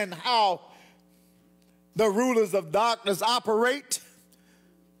understand how the rulers of darkness operate,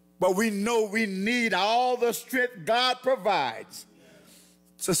 but we know we need all the strength God provides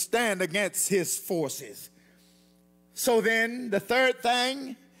to stand against his forces. So then, the third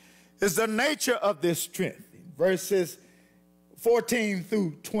thing is the nature of this strength. Verses 14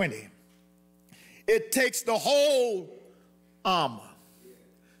 through 20. It takes the whole armor.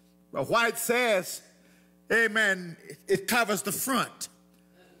 But White says, amen, it covers the front.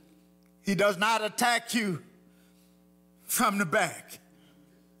 He does not attack you from the back.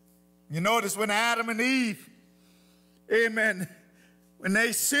 You notice when Adam and Eve, amen, when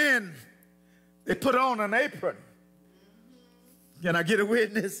they sinned, they put on an apron. Can I get a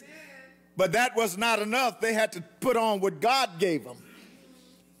witness? But that was not enough. They had to put on what God gave them.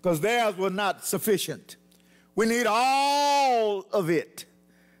 because theirs was not sufficient. We need all of it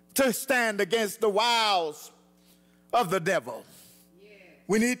to stand against the wiles of the devil.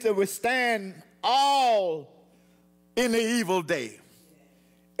 We need to withstand all in the evil day.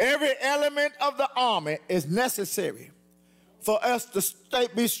 Every element of the army is necessary for us to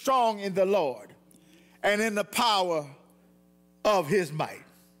be strong in the Lord and in the power of his might.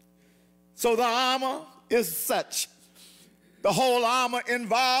 So the armor is such. The whole armor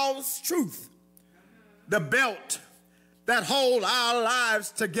involves truth, the belt that holds our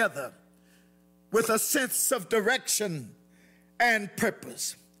lives together with a sense of direction and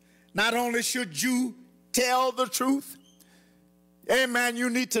purpose. Not only should you tell the truth, amen, you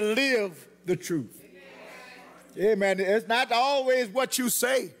need to live the truth. Amen. It's not always what you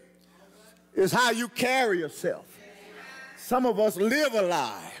say, it's how you carry yourself. Some of us live a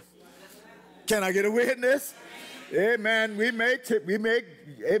lie. Can I get a witness? Amen. We may,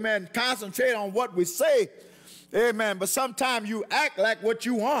 amen, concentrate on what we say. Amen. But sometimes you act like what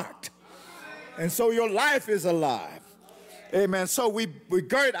you aren't. And so your life is a lie. Amen. So we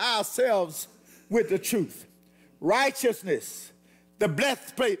gird ourselves with the truth. Righteousness, the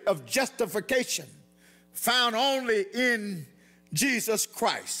breastplate of justification, found only in Jesus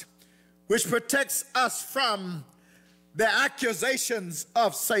Christ, which protects us from the accusations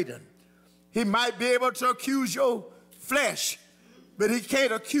of Satan. He might be able to accuse your flesh, but he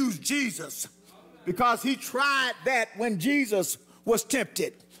can't accuse Jesus, because he tried that when Jesus was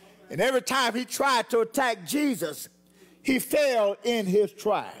tempted. And every time he tried to attack Jesus, he failed in his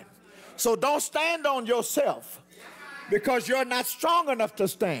trying. So don't stand on yourself, because you're not strong enough to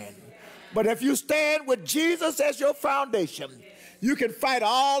stand. But if you stand with Jesus as your foundation, you can fight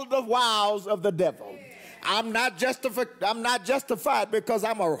all the wiles of the devil. I'm not justified because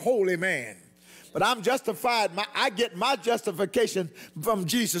I'm a holy man, but I'm justified. I get my justification from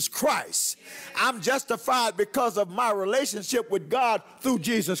Jesus Christ. I'm justified because of my relationship with God through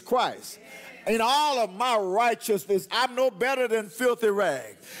Jesus Christ. In all of my righteousness, I'm no better than filthy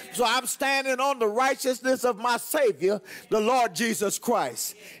rags. So I'm standing on the righteousness of my Savior, the Lord Jesus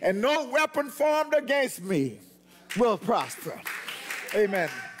Christ. And no weapon formed against me will prosper. Amen.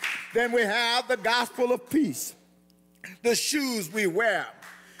 Then we have the gospel of peace, the shoes we wear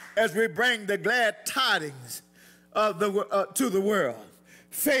as we bring the glad tidings of to the world.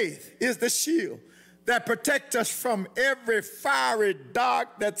 Faith is the shield that protects us from every fiery dart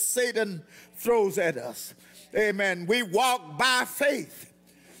that Satan throws at us. Amen. We walk by faith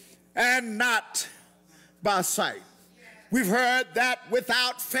and not by sight. We've heard that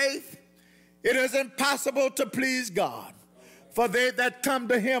without faith, it is impossible to please God. For they that come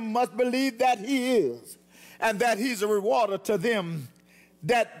to him must believe that he is, and that he's a rewarder to them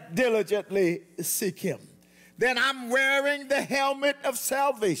that diligently seek him. Then I'm wearing the helmet of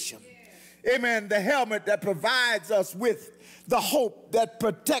salvation. Amen. The helmet that provides us with the hope that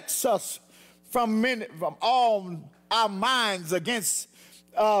protects us from all our minds against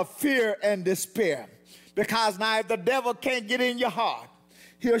fear and despair. Because now if the devil can't get in your heart,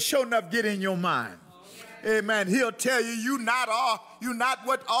 he'll sure enough get in your mind. Amen. He'll tell you you're not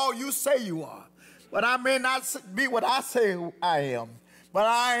what all you say you are. But I may not be what I say I am, but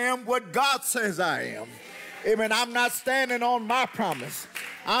I am what God says I am. Amen. I'm not standing on my promise.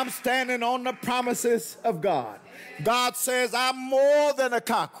 I'm standing on the promises of God. God says I'm more than a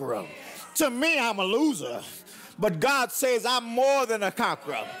conqueror. To me, I'm a loser. But God says I'm more than a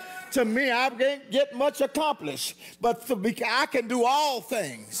conqueror. To me, I can't get much accomplished. But I can do all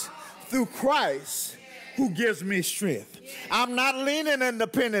things through Christ who gives me strength. I'm not leaning and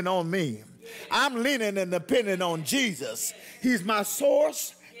depending on me. I'm leaning and depending on Jesus. He's my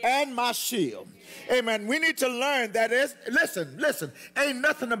source and my shield. Amen. We need to learn that listen, ain't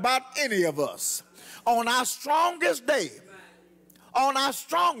nothing about any of us. On our strongest day,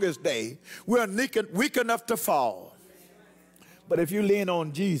 we're weak enough to fall. But if you lean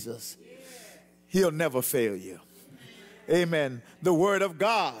on Jesus, he'll never fail you. Amen. The word of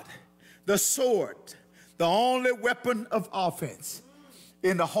God, the sword, the only weapon of offense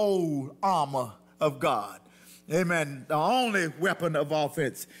in the whole armor of God. Amen. The only weapon of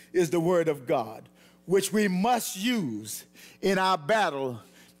offense is the word of God, which we must use in our battle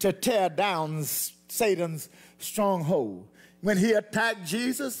to tear down Satan's stronghold. When he attacked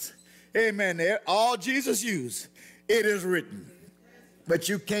Jesus, amen, all Jesus used, it is written. But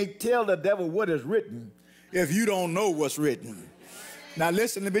you can't tell the devil what is written if you don't know what's written. Now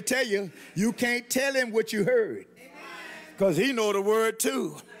listen, let me tell you, you can't tell him what you heard, because he know the word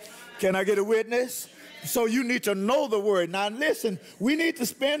too. Can I get a witness? So you need to know the word. Now listen, we need to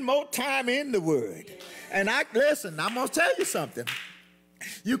spend more time in the word. And listen, I'm going to tell you something.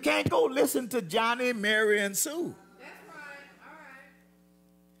 You can't go listen to Johnny, Mary, and Sue. That's right. All right.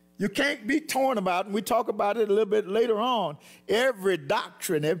 You can't be torn about, and we talk about it a little bit later on. Every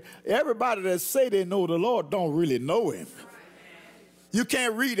doctrine, everybody that say they know the Lord don't really know him. You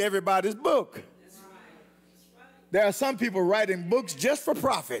can't read everybody's book. There are some people writing books just for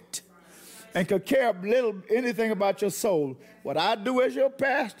profit and could care little anything about your soul. What I do as your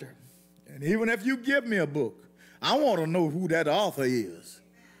pastor, and even if you give me a book, I want to know who that author is.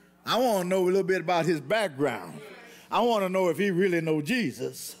 I want to know a little bit about his background. I want to know if he really knows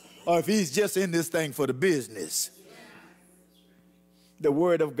Jesus or if he's just in this thing for the business. The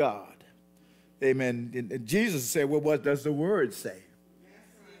Word of God. Amen. And Jesus said, well, what does the Word say?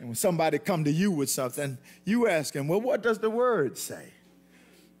 And when somebody come to you with something, you ask him, well, what does the Word say?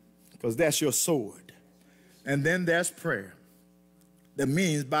 Because that's your sword. And then there's prayer. The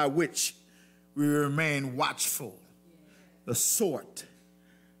means by which we remain watchful. The sort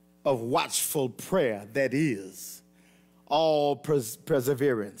of watchful prayer that is all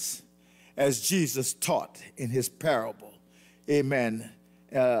perseverance, as Jesus taught in his parable, amen,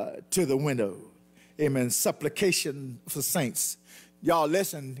 to the widow, amen, supplication for saints. Y'all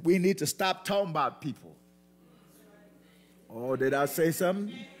listen, we need to stop talking about people. Oh, did I say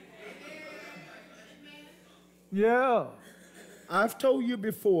something? Yeah. I've told you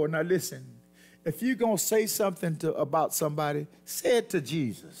before, now listen, if you're going to say something about somebody, say it to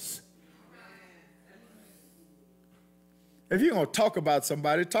Jesus. If you're going to talk about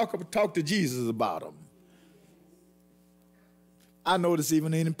somebody, talk to Jesus about them. I noticed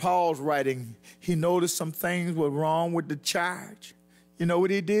even in Paul's writing, he noticed some things were wrong with the charge. You know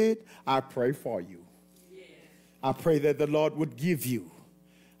what he did? I pray for you. I pray that the Lord would give you.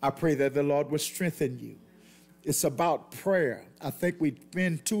 I pray that the Lord would strengthen you. It's about prayer. I think we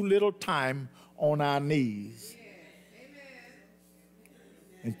spend too little time on our knees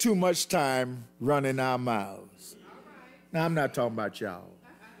and too much time running our mouths. Now, I'm not talking about y'all.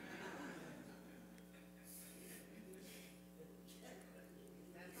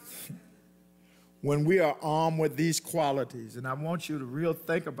 When we are armed with these qualities, and I want you to really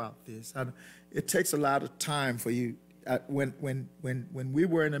think about this. It takes a lot of time for you. When we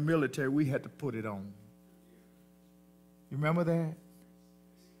were in the military, we had to put it on. You remember that?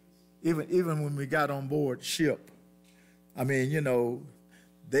 Even when we got on board ship, I mean, you know,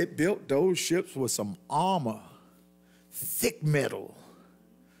 they built those ships with some armor, thick metal,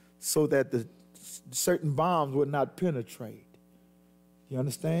 so that the certain bombs would not penetrate. You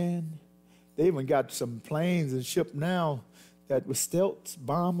understand? They even got some planes and ships now that were stealth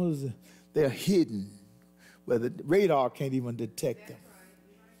bombers. They're hidden where the radar can't even detect them.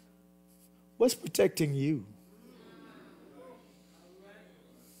 What's protecting you?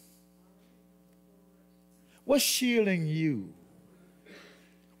 What's shielding you?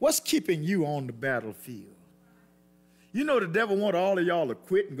 What's keeping you on the battlefield? You know the devil wants all of y'all to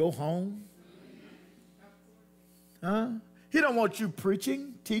quit and go home. Huh? He don't want you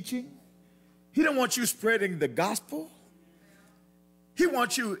preaching, teaching. He don't want you spreading the gospel. He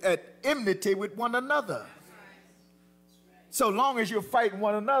wants you at enmity with one another. So long as you're fighting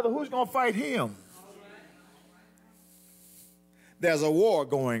one another, who's going to fight him? There's a war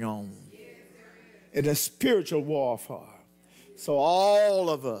going on. It is spiritual warfare. So all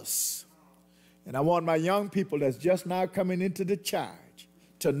of us, and I want my young people that's just now coming into the charge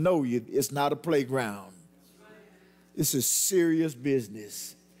to know you, it's not a playground. This is serious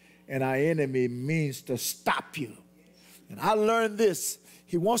business. And our enemy means to stop you. And I learned this.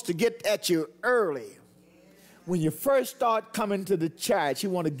 He wants to get at you early. When you first start coming to the charge, he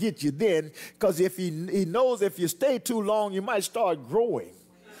wants to get you then, because if he knows if you stay too long, you might start growing.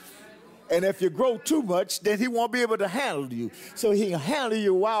 And if you grow too much, then he won't be able to handle you. So he can handle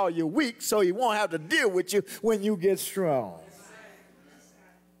you while you're weak, so he won't have to deal with you when you get strong.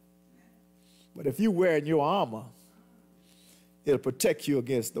 But if you're wearing your armor, it'll protect you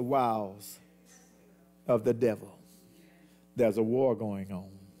against the wiles of the devil. There's a war going on,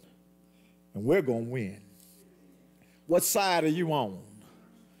 and we're going to win. What side are you on?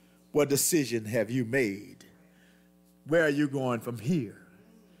 What decision have you made? Where are you going from here?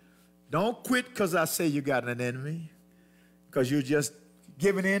 Don't quit because I say you got an enemy, because you're just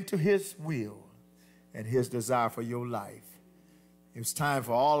giving in to his will and his desire for your life. It's time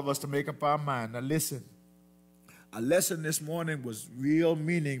for all of us to make up our mind. Now listen, our lesson this morning was real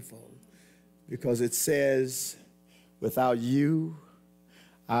meaningful because it says, without you,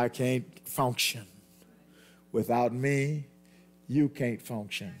 I can't function. Without me, you can't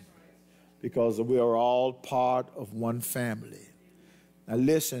function, because we are all part of one family. Now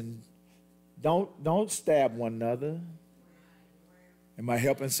listen, don't stab one another. Am I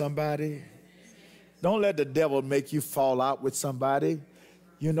helping somebody? Don't let the devil make you fall out with somebody.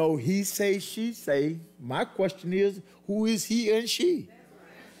 You know, he say, she say. My question is, who is he and she?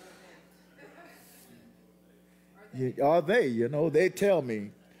 Are they? You know, they tell me,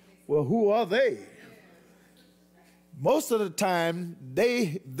 well, who are they? Most of the time,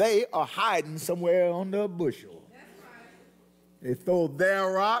 they are hiding somewhere under a bushel. They throw their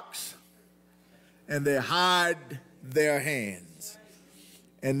rocks and they hide their hands.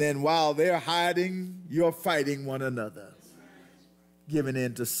 And then while they're hiding, you're fighting one another, giving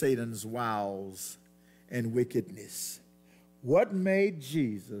in to Satan's wiles and wickedness. What made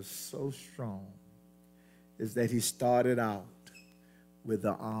Jesus so strong is that he started out with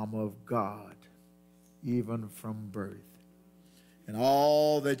the armor of God, even from birth. And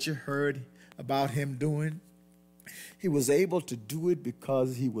all that you heard about him doing, he was able to do it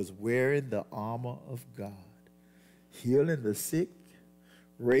because he was wearing the armor of God, healing the sick,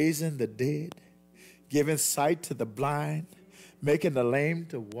 raising the dead, giving sight to the blind, making the lame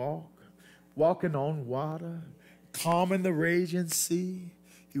to walk, walking on water, calming the raging sea.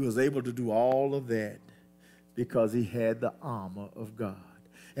 He was able to do all of that because he had the armor of God.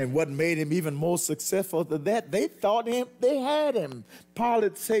 And what made him even more successful than that, they thought they had him.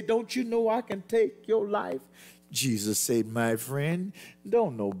 Pilate said, don't you know I can take your life? Jesus said, my friend,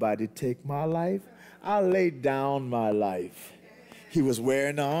 don't nobody take my life. I laid down my life. He was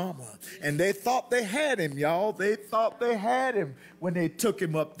wearing the armor. And they thought they had him, y'all. They thought they had him when they took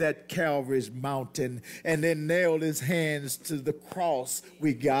him up that Calvary's mountain and then nailed his hands to the cross.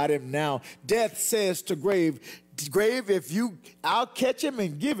 We got him now. Death says to grave, I'll catch him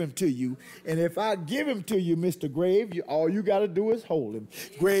and give him to you. And if I give him to you, Mr. Grave, all you got to do is hold him.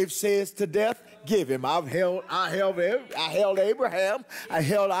 Grave says to death, give him. I held Abraham, I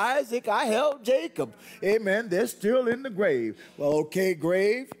held Isaac, I held Jacob. Amen. They're still in the grave. Well, okay,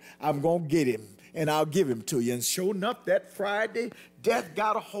 grave, I'm going to get him and I'll give him to you. And sure enough, that Friday, death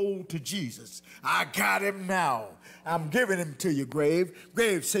got a hold to Jesus. I got him now. I'm giving him to you, grave.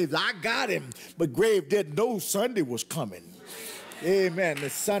 Grave says, I got him. But grave didn't know Sunday was coming. Amen. The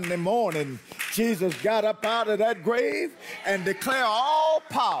Sunday morning, Jesus got up out of that grave and declared all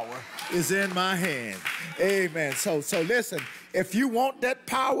power is in my hand. Amen. So listen, if you want that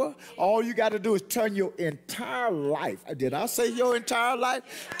power, all you got to do is turn your entire life. Did I say your entire life?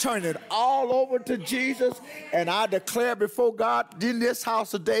 Turn it all over to Jesus. And I declare before God in this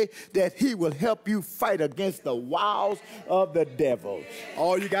house today that he will help you fight against the wiles of the devil.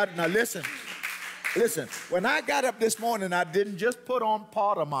 All you got to, now listen, when I got up this morning, I didn't just put on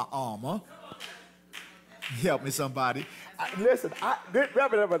part of my armor. Help me, somebody. I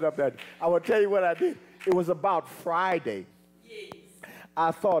will tell you what I did. It was about Friday.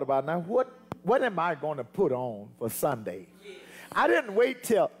 I thought about, now what am I going to put on for Sunday? I didn't wait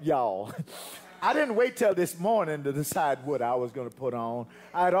till, y'all, I didn't wait till this morning to decide what I was going to put on.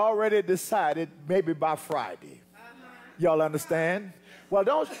 I had already decided maybe by Friday. Y'all understand? Well,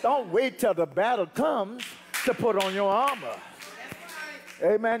 don't wait till the battle comes to put on your armor.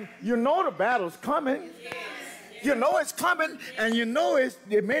 Amen. You know the battle's coming. You know it's coming, and you know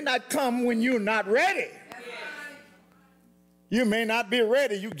it may not come when you're not ready. You may not be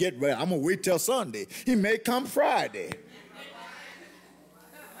ready. You get ready. I'm going to wait till Sunday. He may come Friday.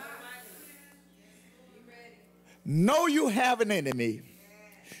 Know you have an enemy.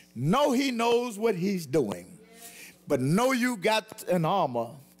 Know he knows what he's doing. But know you got an armor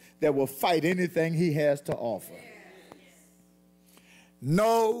that will fight anything he has to offer.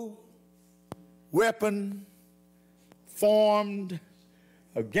 No weapon formed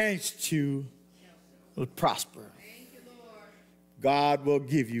against you will prosper. God will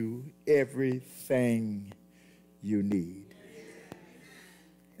give you everything you need.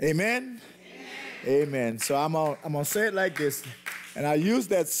 Amen? Amen. So I'm gonna say it like this, and I use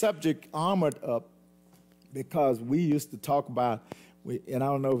that subject, armored up, because we used to talk about, and I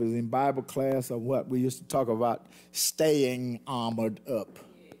don't know if it's in Bible class or what, we used to talk about staying armored up.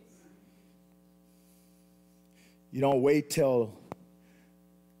 You don't wait till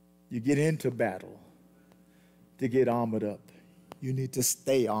you get into battle to get armored up. You need to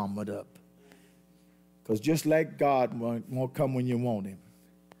stay armored up. Because just like God won't come when you want him,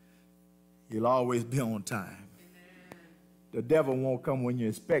 he'll always be on time. Amen. The devil won't come when you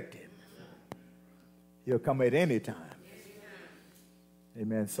expect him. He'll come at any time. Amen.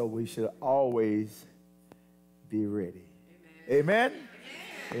 Amen. So we should always be ready. Amen?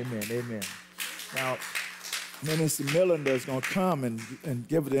 Amen. Amen. Amen. Now, Minister Millender is going to come and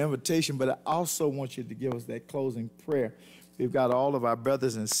give the invitation, but I also want you to give us that closing prayer. We've got all of our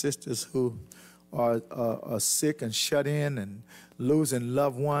brothers and sisters who are sick and shut in and losing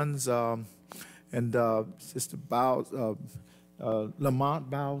loved ones. And Sister Lamont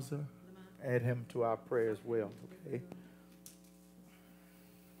Bowser, add him to our prayer as well. Okay.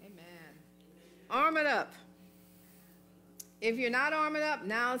 Amen. Armored up. If you're not armored up,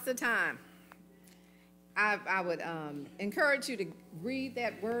 now's the time. I would encourage you to read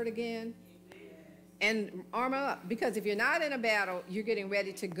that word again and armor up. Because if you're not in a battle, you're getting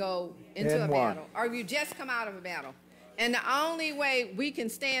ready to go into a battle. Or you just come out of a battle. And the only way we can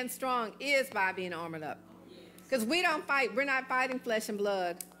stand strong is by being armored up. Because we don't fight. We're not fighting flesh and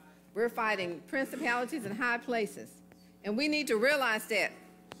blood. We're fighting principalities and high places. And we need to realize that.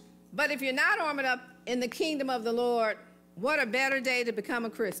 But if you're not armored up in the kingdom of the Lord, what a better day to become a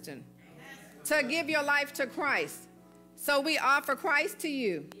Christian. To give your life to Christ. So we offer Christ to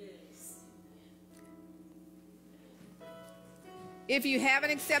you. If you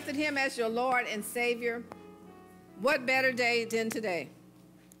haven't accepted him as your Lord and Savior, what better day than today?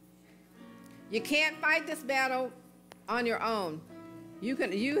 You can't fight this battle on your own. You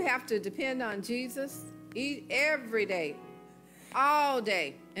have to depend on Jesus every day, all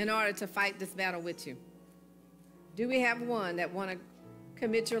day, in order to fight this battle with you. Do we have one that want to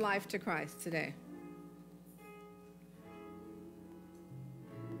commit your life to Christ today?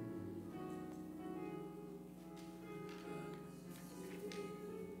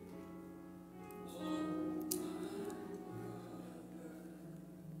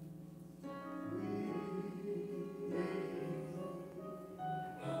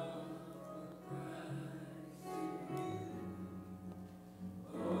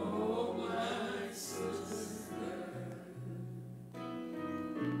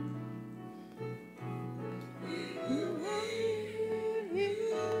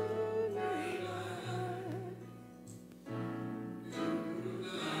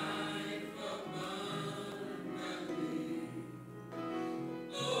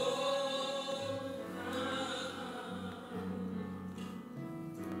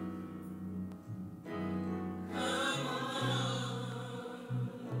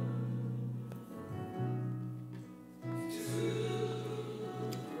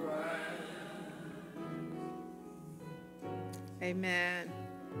 Amen.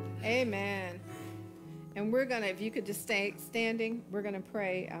 Amen. And we're going to, if you could just stay standing, we're going to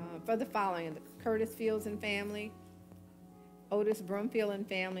pray for the following: the Curtis Fields and family, Otis Brumfield and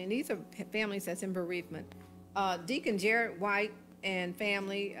family. And these are families that's in bereavement. Deacon Jared White and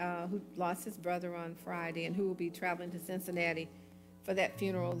family, who lost his brother on Friday and who will be traveling to Cincinnati for that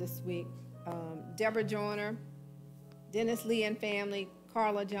funeral this week. Deborah Joyner, Dennis Lee and family,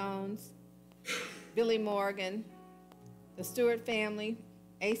 Carla Jones, Billy Morgan, the Stewart family,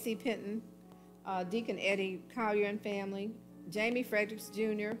 A.C. Pinton, Deacon Eddie Collier and family, Jamie Fredericks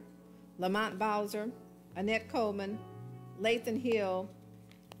Jr., Lamont Bowser, Annette Coleman, Lathan Hill,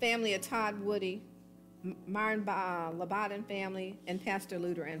 family of Todd Woody, Myron Labat and family, and Pastor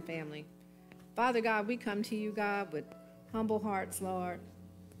Luter and family. Father God, we come to you, God, with humble hearts, Lord.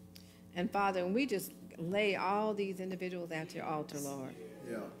 And Father, we just lay all these individuals at your altar, Lord.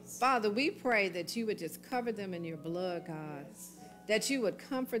 Yeah. Father, we pray that you would just cover them in your blood, God. That you would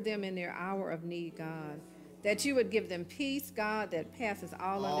comfort them in their hour of need, God. That you would give them peace, God, that passes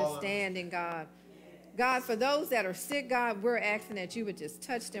all understanding, God. God, for those that are sick, God, we're asking that you would just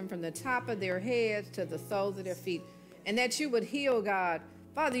touch them from the top of their heads to the soles of their feet. And that you would heal, God.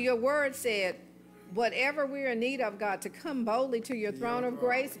 Father, your word said, whatever we're in need of, God, to come boldly to your throne of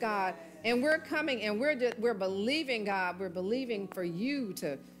grace, God. And we're coming and we're believing, God, we're believing for you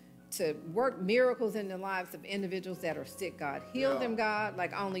to work miracles in the lives of individuals that are sick, God. Heal them, God,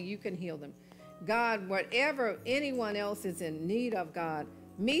 like only you can heal them. God, whatever anyone else is in need of, God,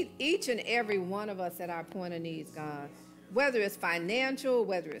 meet each and every one of us at our point of needs, God. Whether it's financial,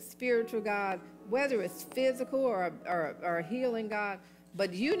 whether it's spiritual, God, whether it's physical or healing, God.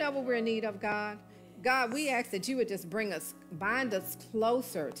 But you know what we're in need of, God. God, we ask that you would just bind us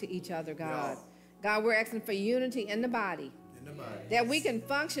closer to each other, God. God, we're asking for unity in the body. That we can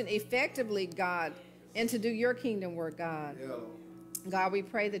function effectively, God, and to do your kingdom work, God. God, we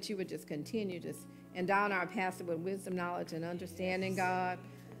pray that you would just continue to endow our pastor with wisdom, knowledge, and understanding, God,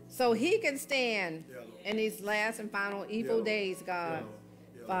 so he can stand in these last and final evil days, God.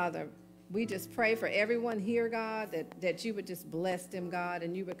 Father, we just pray for everyone here, God, that you would just bless them, God,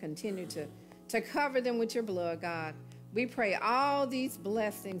 and you would continue to cover them with your blood, God. We pray all these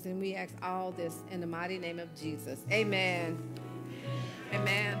blessings, and we ask all this in the mighty name of Jesus. Amen.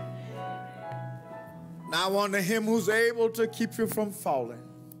 Amen. Now unto him who's able to keep you from falling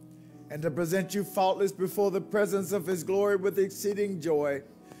and to present you faultless before the presence of his glory with exceeding joy.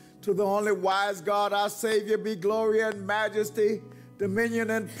 To the only wise God, our Savior, be glory and majesty, dominion,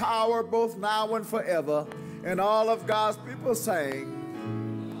 and power, both now and forever. And all of God's people saying,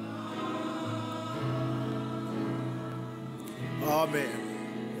 Amen.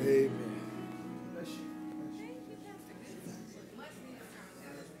 Amen.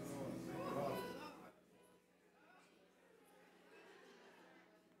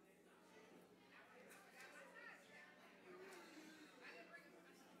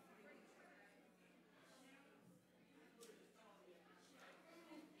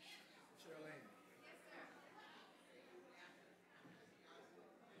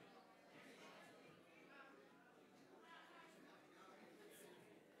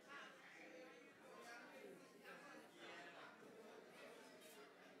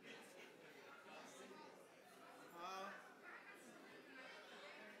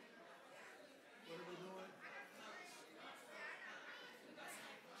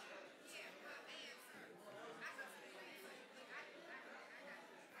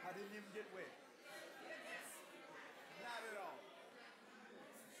 I didn't even get wet.